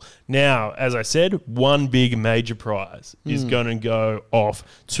raffle. Now, as I said, one big major prize is going to go off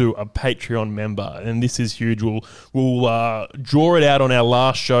to a Patreon member, and this is huge. We'll draw it out on our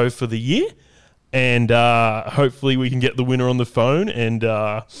last show for the year, and hopefully we can get the winner on the phone. And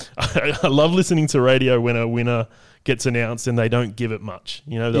I love listening to radio when a winner gets announced and they don't give it much.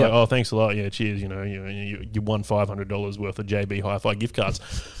 You know, they're like, "Oh, thanks a lot. Yeah, cheers. You know, you won $500 worth of JB Hi-Fi gift cards."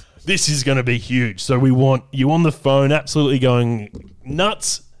 This is going to be huge. So we want you on the phone absolutely going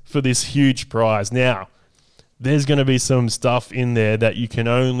nuts for this huge prize. Now, there's going to be some stuff in there that you can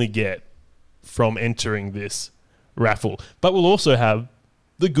only get from entering this raffle. But we'll also have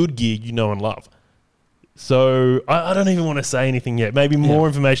the good gear you know and love. So I don't even want to say anything yet. Maybe more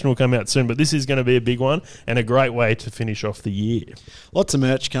information will come out soon, but this is going to be a big one and a great way to finish off the year. Lots of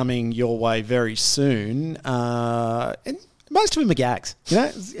merch coming your way very soon. And most of them are gags. You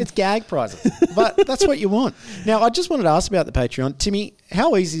know, it's gag prizes, but that's what you want. Now, I just wanted to ask about the Patreon. Timmy,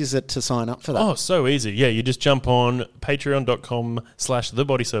 how easy is it to sign up for that? Oh, so easy. Yeah, you just jump on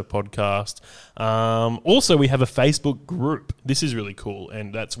patreon.com/thebodysurfpodcast. Also, we have a Facebook group. This is really cool,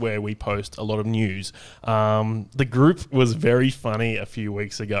 and that's where we post a lot of news. The group was very funny a few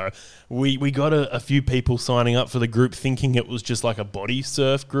weeks ago. We got a few people signing up for the group thinking it was just like a body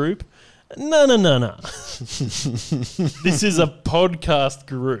surf group. No. This is a podcast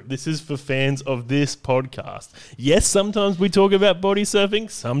group. This is for fans of this podcast. Yes, sometimes we talk about body surfing,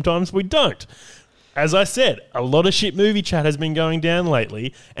 sometimes we don't. as I said, a lot of shit movie chat has been going down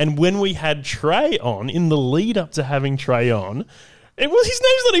lately. And when we had Trey on, in the lead up to having Trey on, his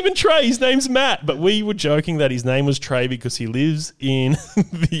name's not even Trey, his name's Matt. But we were joking that his name was Trey because he lives in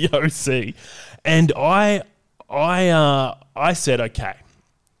the OC. And I said, okay,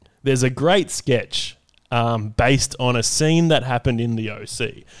 there's a great sketch based on a scene that happened in the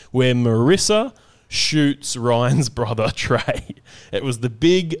OC where Marissa shoots Ryan's brother Trey. It was the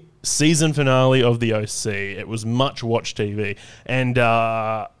big season finale of the OC. It was much watched TV, and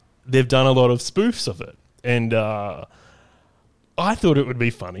they've done a lot of spoofs of it. And I thought it would be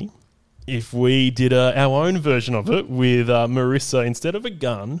funny if we did our own version of it with Marissa, instead of a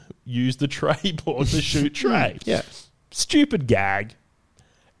gun, used the Trey board to shoot Trey. Yeah. Stupid gag.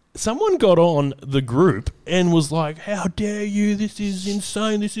 Someone got on the group and was like, how dare you? This is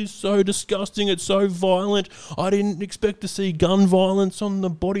insane. This is so disgusting. It's so violent. I didn't expect to see gun violence on the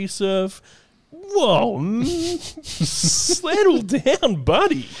Bodysurf. Whoa. Settle down,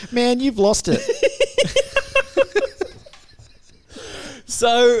 buddy. Man, you've lost it.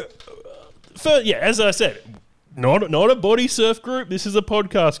 So, as I said, not a Bodysurf group. This is a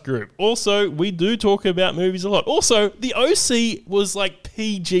podcast group. Also, we do talk about movies a lot. Also, the OC was like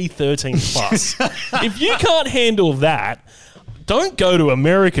PG-13 plus. If you can't handle that, don't go to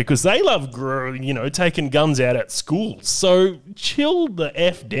America because they love, taking guns out at schools. So chill the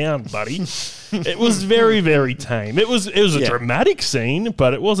F down, buddy. It was very, very tame. It was a dramatic scene,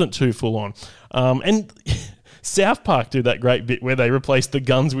 but it wasn't too full on. And South Park do that great bit where they replace the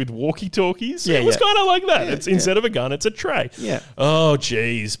guns with walkie-talkies. It was kind of like that. It's instead of a gun, it's a tray. Yeah. Oh,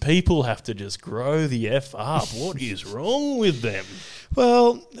 geez. People have to just grow the F up. What is wrong with them?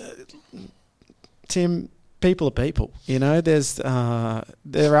 Well, Tim, people are people. There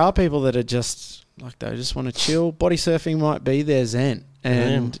are people that are just like they just want to chill. Body surfing might be their zen.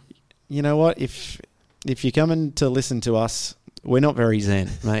 And you know what? If you're coming to listen to us, we're not very zen,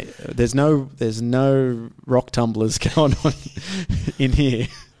 mate. There's no rock tumblers going on in here.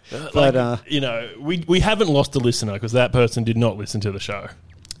 But we haven't lost a listener because that person did not listen to the show.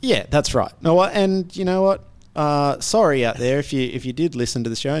 Yeah, that's right. No, and you know what? Sorry out there if you did listen to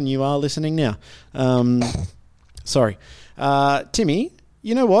the show and you are listening now. Sorry, Timmy.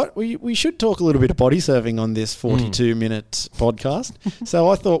 You know what? We should talk a little bit of body surfing on this 42-minute podcast.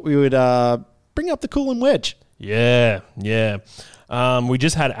 So I thought we would bring up the Cool and Wedge. Yeah. We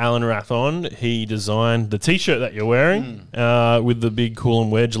just had Alan Rath on. He designed the T-shirt that you're wearing with the big Cool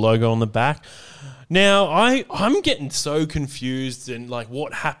and Wedge logo on the back. Now, I'm getting so confused in like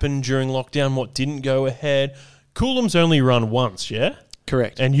what happened during lockdown, what didn't go ahead. Coolum's only run once, yeah?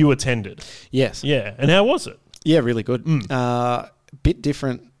 Correct. And you attended? Yes. Yeah. And how was it? Yeah, really good. Bit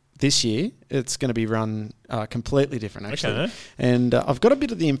different this year. It's going to be run completely different, actually. Okay. And I've got a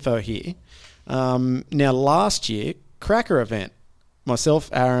bit of the info here. Now, last year, Cracker event, myself,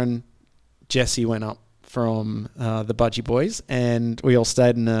 Aaron, Jesse went up from the Budgie Boys, and we all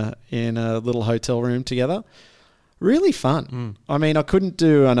stayed in a little hotel room together. Really fun. I mean, I couldn't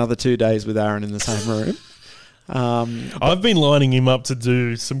do another 2 days with Aaron in the same room. I've been lining him up to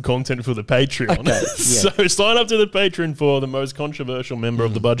do some content for the Patreon. Okay, So sign up to the Patreon for the most controversial member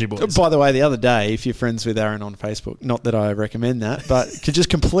of the Budgie Boys. By the way, the other day, if you're friends with Aaron on Facebook, not that I recommend that, but could just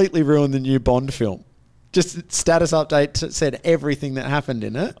completely ruin the new Bond film. Just status update said everything that happened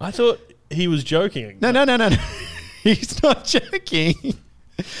in it. I thought he was joking. No. He's not joking.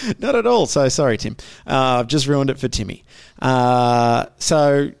 Not at all. So sorry, Tim. I've just ruined it for Timmy.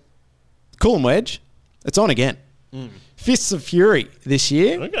 So Cool and Wedge. It's on again. Fists of Fury this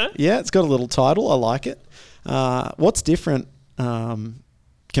year. Okay. Yeah, it's got a little title. I like it. What's different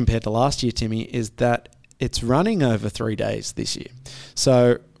compared to last year, Timmy, is that it's running over 3 days this year.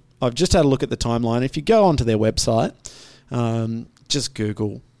 So I've just had a look at the timeline. If you go onto their website, just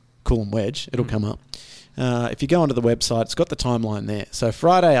Google Cool and Wedge. It'll come up. If you go onto the website, it's got the timeline there. So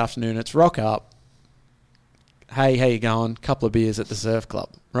Friday afternoon, it's rock up. Hey, how you going? Couple of beers at the surf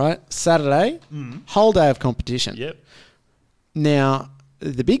club, right? Saturday, whole day of competition. Yep. Now,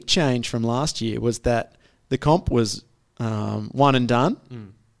 the big change from last year was that the comp was one and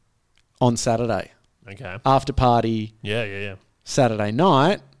done on Saturday. Okay. After party. Yeah. Saturday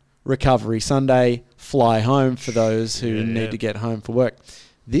night, recovery Sunday, fly home for those who need to get home for work.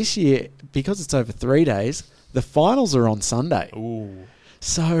 This year, because it's over 3 days, the finals are on Sunday. Ooh.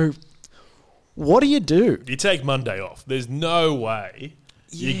 So what do? You take Monday off. There's no way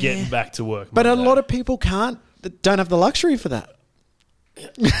you're getting back to work But Monday. a lot of people don't have the luxury for that.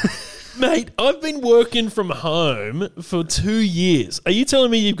 Mate, I've been working from home for 2 years. Are you telling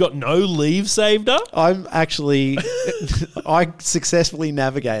me you've got no leave saved up? I'm actually, I successfully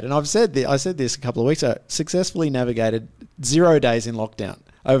navigated, and I said this a couple of weeks ago, successfully navigated 0 days in lockdown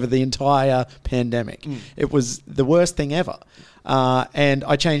over the entire pandemic. It was the worst thing ever. And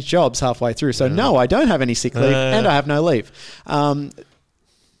I changed jobs halfway through. So no, I don't have any sick leave and I have no leave.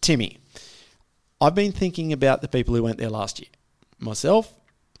 Timmy, I've been thinking about the people who went there last year. Myself,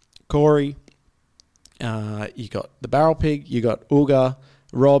 Corey, you got the Barrel Pig, you got Uga,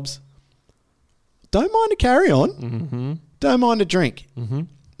 Robs. Don't mind a carry-on. Mm-hmm. Don't mind a drink. Mm-hmm.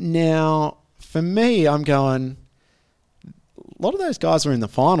 Now, for me, I'm going, a lot of those guys were in the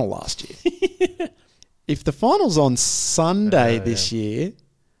final last year. If the final's on Sunday this year,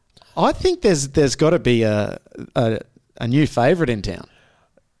 I think there's got to be a new favourite in town.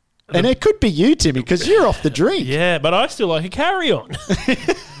 And it could be you, Timmy, because you're off the drink. Yeah, but I still like a carry-on.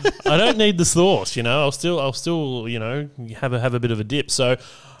 I don't need the sauce, I'll still, have a bit of a dip. So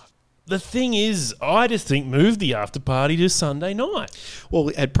the thing is, I just think move the after party to Sunday night. Well,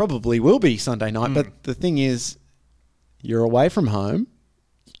 it probably will be Sunday night, but the thing is, you're away from home,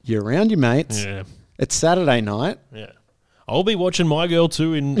 you're around your mates. Yeah. It's Saturday night. Yeah. I'll be watching My Girl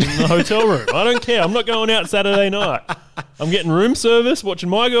 2 in the hotel room. I don't care. I'm not going out Saturday night. I'm getting room service, watching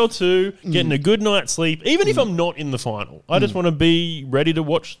My Girl 2, getting a good night's sleep, even if I'm not in the final. I just want to be ready to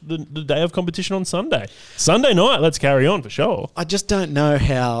watch the day of competition on Sunday. Sunday night, let's carry on for sure. I just don't know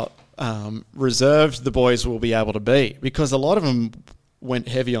how reserved the boys will be able to be because a lot of them went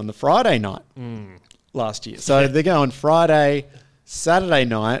heavy on the Friday night last year. So they're going Friday, Saturday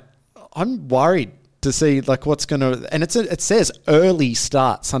night. I'm worried to see what's going to... And it says early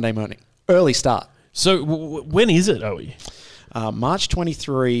start Sunday morning. Early start. So when is it, Owey? March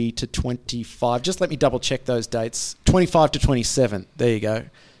 23 to 25. Just let me double check those dates. 25 to 27. There you go.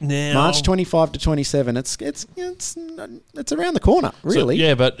 Now, March 25 to 27. It's around the corner, really. So,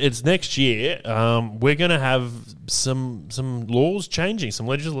 yeah, but it's next year. We're going to have some laws changing, some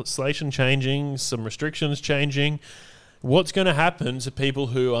legislation changing, some restrictions changing. What's going to happen to people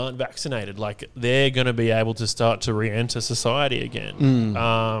who aren't vaccinated? They're going to be able to start to re-enter society again.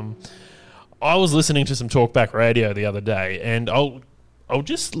 I was listening to some talkback radio the other day, and I'll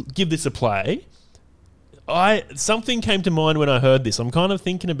just give this a play. Something came to mind when I heard this. I'm kind of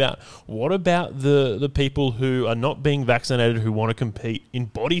thinking about what about the people who are not being vaccinated who want to compete in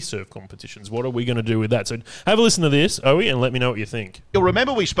Bodysurf competitions? What are we going to do with that? So have a listen to this, Owey, and let me know what you think. You'll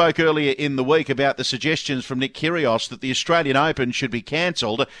remember we spoke earlier in the week about the suggestions from Nick Kyrgios that the Australian Open should be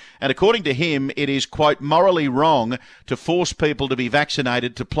cancelled. And according to him, it is, quote, morally wrong to force people to be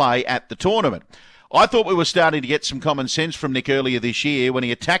vaccinated to play at the tournament. I thought we were starting to get some common sense from Nick earlier this year when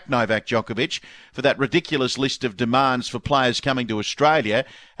he attacked Novak Djokovic for that ridiculous list of demands for players coming to Australia.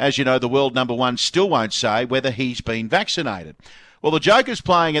 As you know, the world number one still won't say whether he's been vaccinated. Well, the Joker's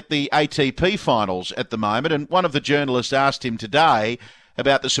playing at the ATP finals at the moment, and one of the journalists asked him today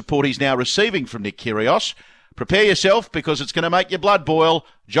about the support he's now receiving from Nick Kyrgios. Prepare yourself because it's going to make your blood boil.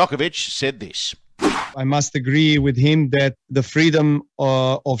 Djokovic said this. I must agree with him that the freedom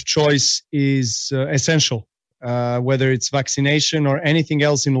of choice is essential. Whether it's vaccination or anything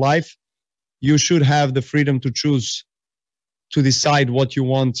else in life, you should have the freedom to choose to decide what you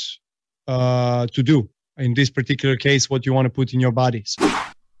want to do. In this particular case, what you want to put in your bodies.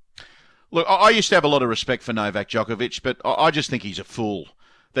 Look, I used to have a lot of respect for Novak Djokovic, but I just think he's a fool.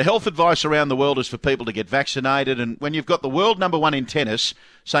 The health advice around the world is for people to get vaccinated, and when you've got the world number one in tennis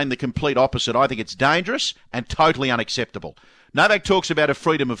saying the complete opposite, I think it's dangerous and totally unacceptable. Novak talks about a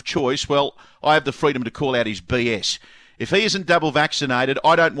freedom of choice. Well, I have the freedom to call out his BS. If he isn't double vaccinated,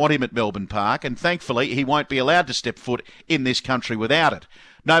 I don't want him at Melbourne Park, and thankfully he won't be allowed to step foot in this country without it.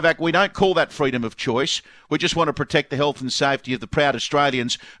 Novak, we don't call that freedom of choice. We just want to protect the health and safety of the proud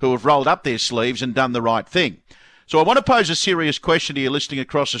Australians who have rolled up their sleeves and done the right thing. So I want to pose a serious question to you listening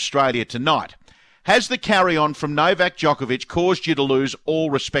across Australia tonight. Has the carry-on from Novak Djokovic caused you to lose all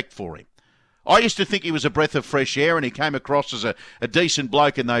respect for him? I used to think he was a breath of fresh air and he came across as a decent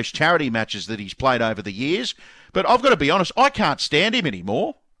bloke in those charity matches that he's played over the years. But I've got to be honest, I can't stand him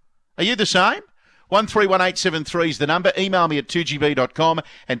anymore. Are you the same? 131873 is the number. Email me at 2gb.com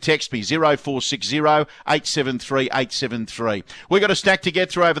and text me 0460 873 873. We've got a stack to get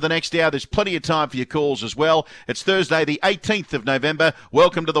through over the next hour. There's plenty of time for your calls as well. It's Thursday, the 18th of November.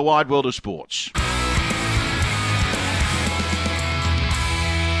 Welcome to the wide world of sports.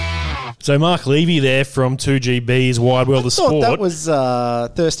 So Mark Levy there from 2GB's Wide World of Sport. That was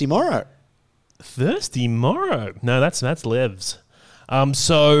Thirsty Morrow. Thirsty Morrow? No, that's Lev's.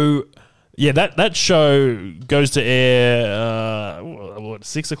 So Yeah, that show goes to air,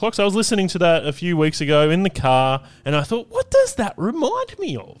 6 o'clock? So I was listening to that a few weeks ago in the car, and I thought, what does that remind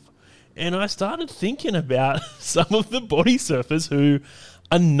me of? And I started thinking about some of the body surfers who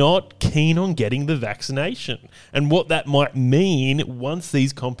are not keen on getting the vaccination and what that might mean once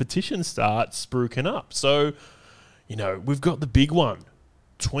these competitions start spruiking up. So, we've got the big one,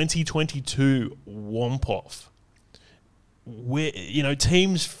 2022 WOMPOF. Where,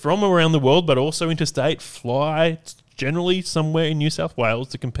 teams from around the world, but also interstate, fly generally somewhere in New South Wales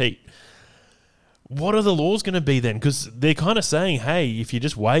to compete. What are the laws going to be then? Because they're kind of saying, hey, if you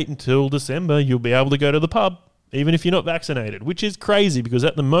just wait until December, you'll be able to go to the pub, even if you're not vaccinated, which is crazy because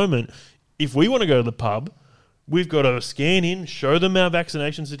at the moment, if we want to go to the pub, we've got to scan in, show them our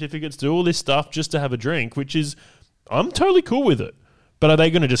vaccination certificates, do all this stuff just to have a drink, which is, I'm totally cool with it. But are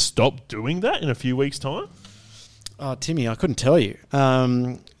they going to just stop doing that in a few weeks' time? Oh, Timmy, I couldn't tell you.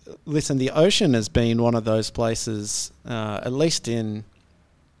 Listen, the ocean has been one of those places, at least in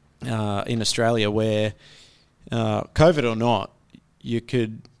Australia, where COVID or not, you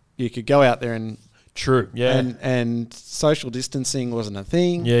could go out there and true, yeah, and social distancing wasn't a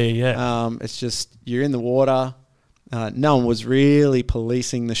thing. Yeah. It's just you're in the water. No one was really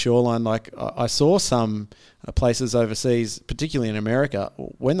policing the shoreline. Like I saw some places overseas, particularly in America,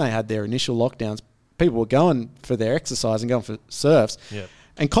 when they had their initial lockdowns, people were going for their exercise and going for surfs. Yeah.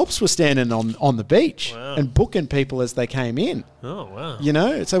 And cops were standing on the beach wow. and booking people as they came in. Oh,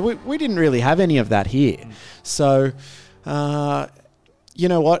 wow. So we didn't really have any of that here. So, you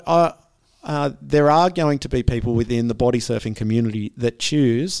know what? There are going to be people within the body surfing community that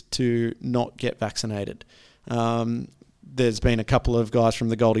choose to not get vaccinated. There's been a couple of guys from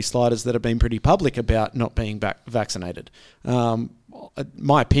the Goldie Sliders that have been pretty public about not being vaccinated.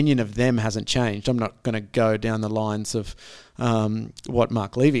 My opinion of them hasn't changed. I'm not going to go down the lines of what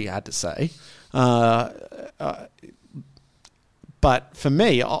Mark Levy had to say. But for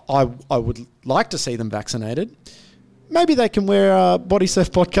me, I would like to see them vaccinated. Maybe they can wear a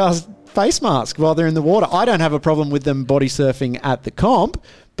Bodysurf podcast face mask while they're in the water. I don't have a problem with them body surfing at the comp,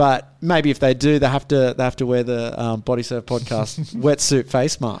 but maybe if they do, they have to wear the Bodysurf podcast wetsuit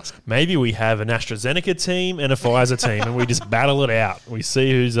face mask. Maybe we have an AstraZeneca team and a Pfizer team, and we just battle it out. We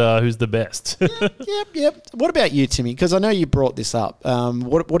see who's the best. Yep. What about you, Timmy? Because I know you brought this up.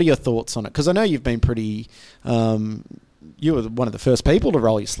 What are your thoughts on it? Because I know you've been pretty. You were one of the first people to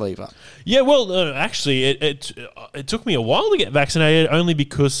roll your sleeve up. Yeah, well, actually, it took me a while to get vaccinated only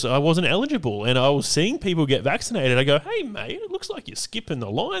because I wasn't eligible. And I was seeing people get vaccinated. I go, hey, mate, it looks like you're skipping the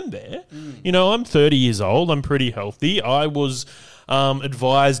line there. I'm 30 years old. I'm pretty healthy. I was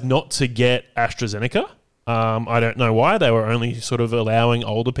advised not to get AstraZeneca. I don't know why. They were only sort of allowing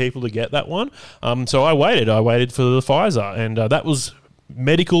older people to get that one. So I waited. I waited for the Pfizer. And that was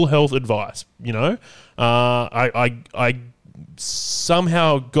medical health advice, I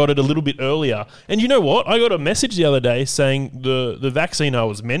somehow got it a little bit earlier. And you know what? I got a message the other day saying the vaccine I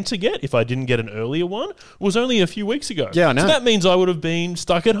was meant to get, if I didn't get an earlier one, was only a few weeks ago. Yeah, I know. So that means I would have been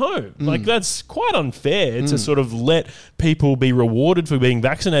stuck at home. Like, that's quite unfair to sort of let people be rewarded for being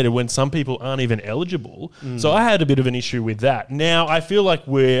vaccinated when some people aren't even eligible. So I had a bit of an issue with that. Now, I feel like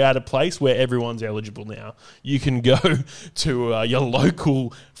we're at a place where everyone's eligible now. You can go to your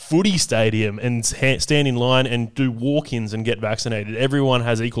local footy stadium and stand in line and do walk-ins and get vaccinated. Everyone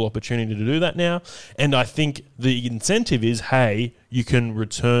has equal opportunity to do that now. And I think the incentive is, hey, you can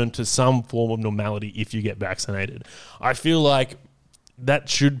return to some form of normality if you get vaccinated. I feel like that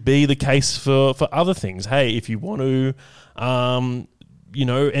should be the case for other things. Hey, if you want to,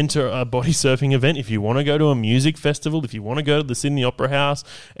 enter a body surfing event, if you want to go to a music festival, if you want to go to the Sydney Opera House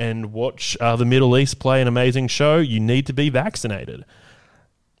and watch the Middle East play an amazing show, you need to be vaccinated.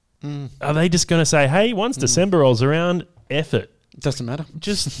 Are they just going to say, hey, once December rolls around, F it? Doesn't matter.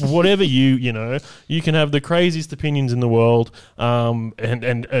 Just whatever you can have the craziest opinions in the world, and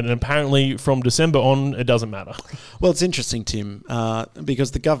apparently from December on, it doesn't matter. Well, it's interesting, Tim, because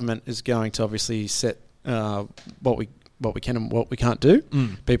the government is going to obviously set what we can and what we can't do.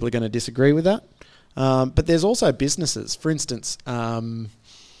 People are going to disagree with that. But there's also businesses. For instance, I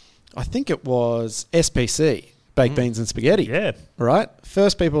think it was SPC, Baked Beans and Spaghetti. Yeah. Right?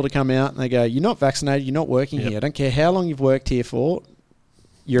 First people to come out and they go, you're not vaccinated, you're not working here. I don't care how long you've worked here for,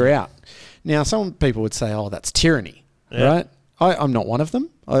 you're out. Now, some people would say, oh, that's tyranny. Right? I'm not one of them.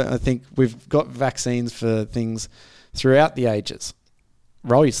 I think we've got vaccines for things throughout the ages.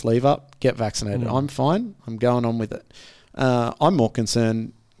 Roll your sleeve up, get vaccinated. I'm fine. I'm going on with it. I'm more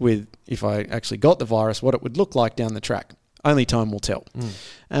concerned with if I actually got the virus, what it would look like down the track. Only time will tell.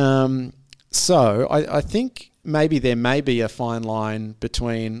 So I think maybe there may be a fine line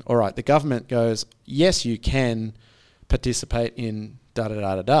between, all right, the government goes, yes, you can participate in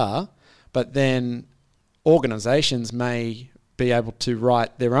da-da-da-da-da, but then organisations may be able to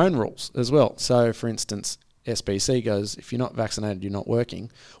write their own rules as well. So, for instance, SBC goes, if you're not vaccinated, you're not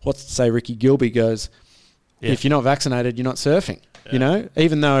working. What's to say Ricky Gilby goes, if you're not vaccinated, you're not surfing? You know,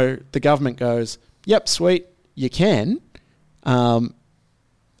 even though the government goes, yep, sweet, you can.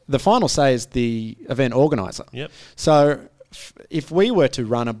 The final say is the event organiser. Yep. So if we were to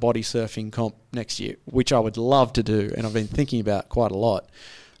run a body surfing comp next year, which I would love to do, and I've been thinking about quite a lot,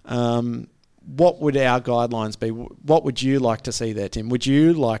 what would our guidelines be? What would you like to see there, Tim? Would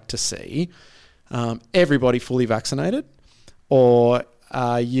you like to see everybody fully vaccinated, or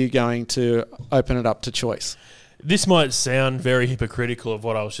are you going to open it up to choice? This might sound very hypocritical of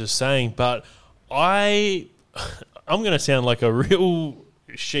what I was just saying, but I'm going to sound like a real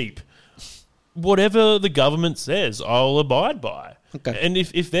sheep. Whatever the government says, I'll abide by. Okay. And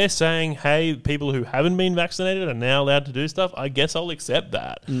if they're saying, hey, people who haven't been vaccinated are now allowed to do stuff, I guess I'll accept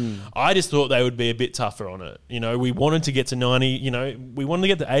that. I just thought they would be a bit tougher on it. You know, we wanted to get to 90, you know, we wanted to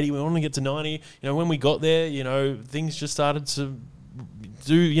get to 80, we wanted to get to 90. You know, when we got there, you know, things just started to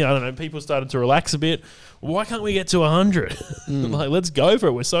do, you know, I don't know, people started to relax a bit. Why can't we get to 100? Like, let's go for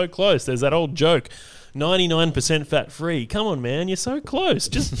it. We're so close. There's that old joke. 99% fat free. Come on, man. You're so close.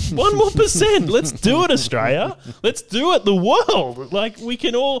 Just 1 more percent. Let's do it, Australia. Let's do it, the world. Like, we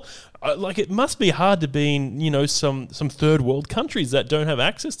can all, like, it must be hard to be in, you know, some third world countries that don't have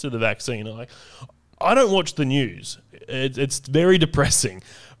access to the vaccine. Like, I don't watch the news. It's very depressing.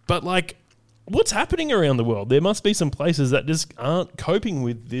 But, like, what's happening around the world? There must be some places that just aren't coping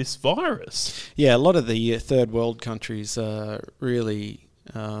with this virus. Yeah, a lot of the third world countries are really,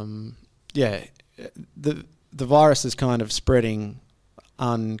 the virus is kind of spreading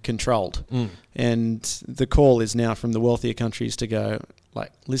uncontrolled. And the call is now from the wealthier countries to go,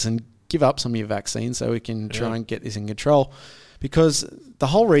 like, listen, give up some of your vaccines so we can try and get this in control. Because the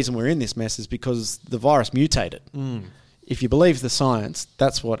whole reason we're in this mess is because the virus mutated. If you believe the science,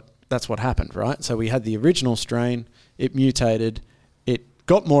 that's what happened, right? So we had the original strain, it mutated, it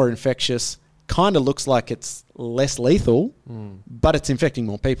got more infectious, kind of looks like it's less lethal, but it's infecting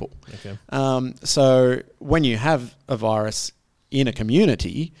more people. Okay. So when you have a virus in a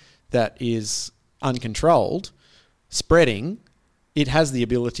community that is uncontrolled, spreading, it has the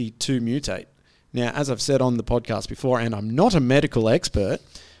ability to mutate. Now, as I've said on the podcast before, and I'm not a medical expert,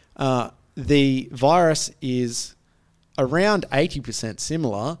 the virus is around 80%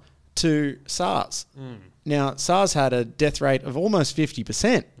 similar to SARS. Now, SARS had a death rate of almost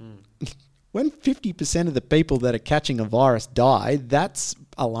 50%. When 50% of the people that are catching a virus die, that's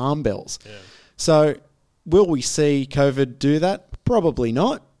alarm bells. Yeah. So will we see COVID do that? Probably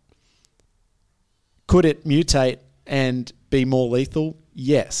not. Could it mutate and be more lethal?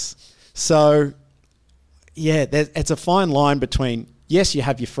 Yes. So, yeah, it's a fine line between, yes, you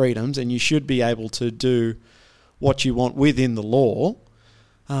have your freedoms and you should be able to do what you want within the law,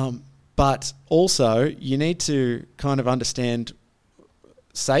 but also you need to kind of understand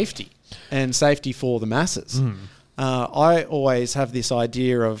safety. And safety for the masses. I always have this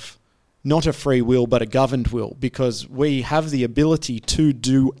idea of not a free will, but a governed will, because we have the ability to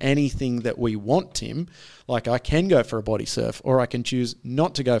do anything that we want, Tim. Like, I can go for a body surf, or I can choose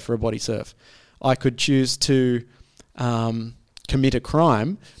not to go for a body surf. I could choose to commit a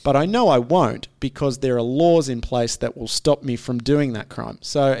crime, but I know I won't, because there are laws in place that will stop me from doing that crime.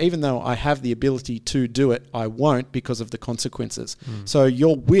 So even though I have the ability to do it, I won't because of the consequences. So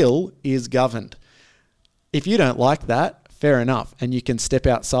your will is governed. If you don't like that, fair enough, and you can step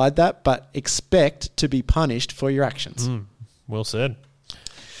outside that, but expect to be punished for your actions. Well said.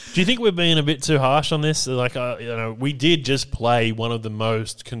 Do you think we're being a bit too harsh on this? Like, you know, we did just play one of the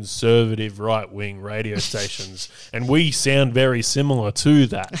most conservative right-wing radio stations, and we sound very similar to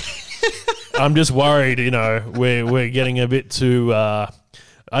that. I'm just worried, you know, we're getting a bit too.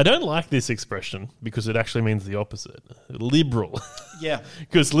 I don't like this expression because it actually means the opposite. Liberal. Yeah.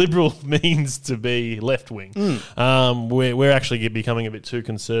 Because liberal means to be left-wing. We're actually becoming a bit too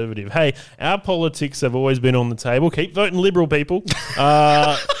conservative. Hey, our politics have always been on the table. Keep voting Liberal, people.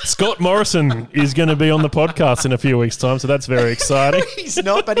 Scott Morrison is going to be on the podcast in a few weeks' time, so that's very exciting. He's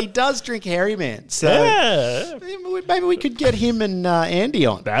not, but he does drink Hairy Man. So yeah. Maybe we could get him and Andy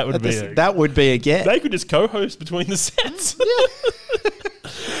on. That would be a get. They could just co-host between the sets. Yeah.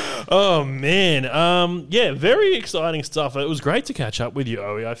 Oh, man. Yeah, very exciting stuff. It was great to catch up with you,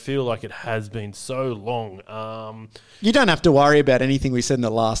 Owey. I feel like it has been so long. You don't have to worry about anything we said in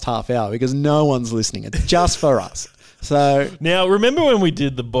the last half hour because no one's listening. It's just for us. So, Now, remember when we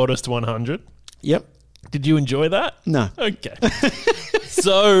did the Boddest 100? yep. Did you enjoy that? No. Okay.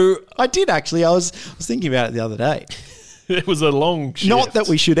 So I did actually. I was thinking about it the other day. it was a long shift. Not that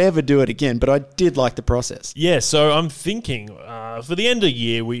we should ever do it again, but I did like the process. Yeah, so I'm thinking for the end of the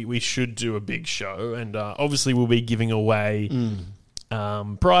year, we should do a big show, and obviously we'll be giving away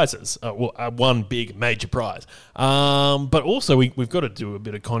prizes. One big major prize. But also we've got to do a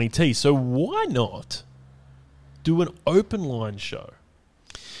bit of Connie T. So why not do an open line show?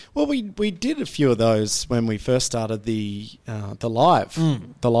 Well, we did a few of those when we first started the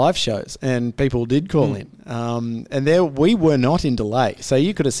live shows, and people did call in. And there we were not in delay, so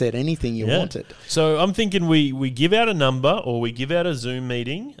you could have said anything you wanted. So I'm thinking we give out a number or we give out a Zoom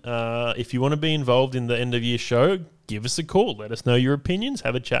meeting. If you want to be involved in the end of year show, give us a call. Let us know your opinions.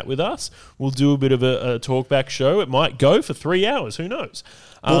 Have a chat with us. We'll do a bit of a talkback show. It might go for 3 hours. Who knows?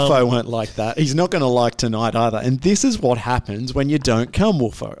 Wolfo won't like that. He's not going to like tonight either. And this is what happens when you don't come,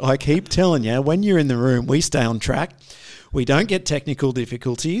 Wolfo. I keep telling you, when you're in the room, we stay on track. We don't get technical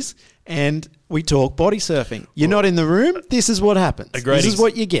difficulties, and we talk body surfing. You're not in the room, this is what happens. This is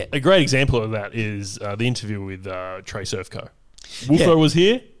what you get. A great example of that is the interview with Trey Surfco. Wolfo was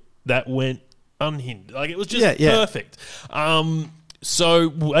here. That went unhinged. Like, it was just perfect.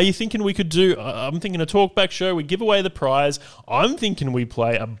 So are you thinking we could do, I'm thinking a talkback show, we give away the prize. I'm thinking we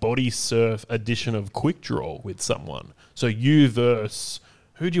play a Bodysurf edition of Quick Draw with someone. So you versus,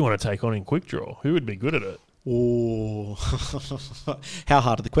 who do you want to take on in Quick Draw? Who would be good at it? Oh, how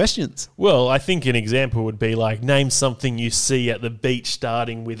hard are the questions? Well, I think an example would be like, name something you see at the beach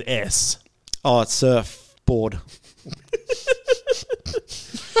starting with S. Oh, it's surfboard.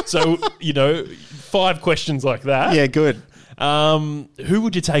 So, 5 questions like that. Yeah, good. Who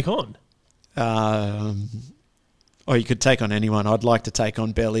would you take on? You could take on anyone. I'd like to take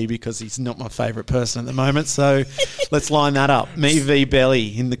on Belly because he's not my favourite person at the moment. So let's line that up. Me v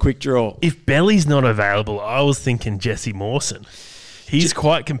Belly in the quick draw. If Belly's not available, I was thinking Jesse Mawson. He's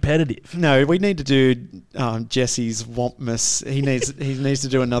quite competitive. No, we need to do Jesse's Wampmas. He needs to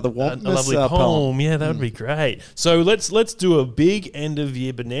do another Wampmas. A lovely poem. Yeah, that would be great. So let's do a big end of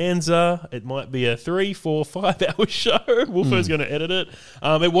year bonanza. It might be a 3, 4, 5 hour show. Wolfo's going to edit it.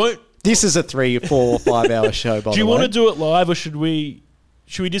 It won't. This is a 3, 4, 5 hour show. By the way, do you want to do it live, or should we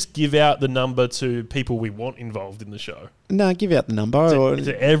just give out the number to people we want involved in the show? No, give out the number.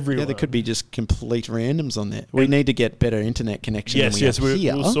 To everyone. Yeah, there could be just complete randoms on there. We need to get better internet connection than we have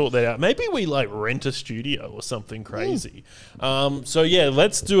here. We'll sort that out. Maybe we rent a studio or something crazy. So yeah,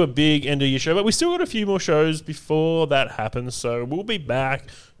 let's do a big end of year show. But we still got a few more shows before that happens. So we'll be back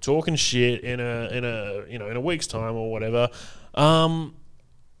talking shit in a week's time or whatever.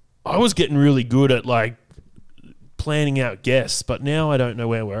 I was getting really good at planning out guests, but now I don't know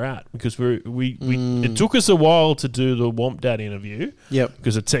where we're at because it took us a while to do the Womp Dad interview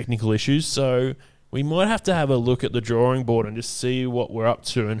because of technical issues. So we might have to have a look at the drawing board and just see what we're up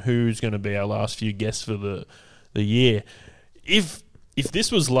to and who's going to be our last few guests for the year. If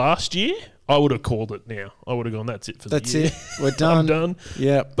this was last year, I would have called it now. I would have gone, that's it for the year. That's it. We're done. I'm done.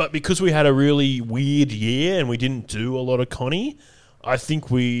 Yeah. But because we had a really weird year and we didn't do a lot of Connie, I think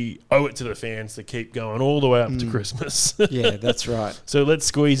we owe it to the fans to keep going all the way up to Christmas. Yeah, that's right. So let's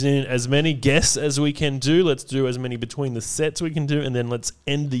squeeze in as many guests as we can do. Let's do as many between the sets we can do. And then let's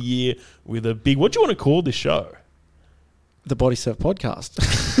end the year with a big... What do you want to call this show? The Bodysurf Podcast.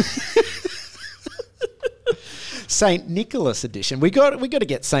 St. Nicholas edition. We got to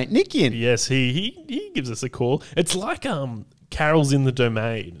get St. Nick in. Yes, he gives us a call. It's like... Carol's in the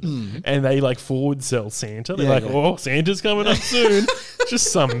Domain, and they forward sell Santa. They're oh, Santa's coming up soon.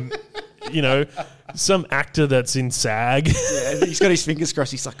 Just some actor that's in SAG. Yeah, he's got his fingers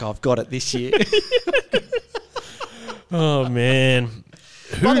crossed. He's like, I've got it this year. Oh, man.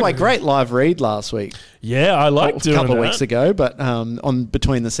 By the way, great live read last week. Yeah, I liked doing a couple of weeks ago, but on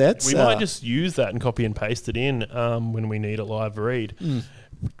between the sets. We might just use that and copy and paste it in when we need a live read.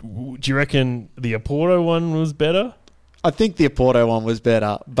 Do you reckon the Oporto one was better? I think the Oporto one was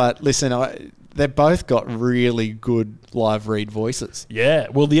better, but listen, they both got really good live read voices. Yeah,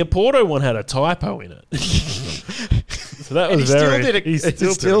 well, the Oporto one had a typo in it. So that was he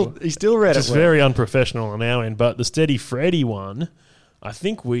still read it. Just very unprofessional on our end. But the Steady Freddy one, I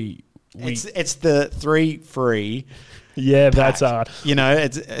think it's the 3 free. Yeah, pack. that's hard.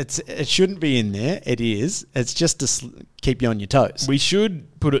 It shouldn't be in there. It is. It's just to keep you on your toes. We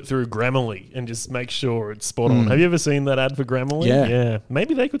should put it through Grammarly and just make sure it's spot on. Have you ever seen that ad for Grammarly? Yeah.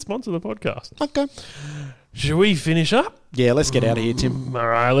 Maybe they could sponsor the podcast. Okay. Should we finish up? Yeah, let's get out of here, Tim. All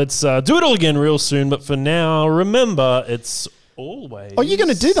right, let's do it all again real soon. But for now, remember, it's always... Oh, you're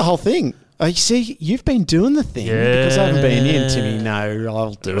going to do the whole thing. Oh, you see, you've been doing the thing because I haven't been in, Timmy. No,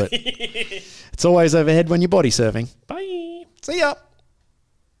 I'll do it. It's always overhead when you're body surfing. Bye. See ya.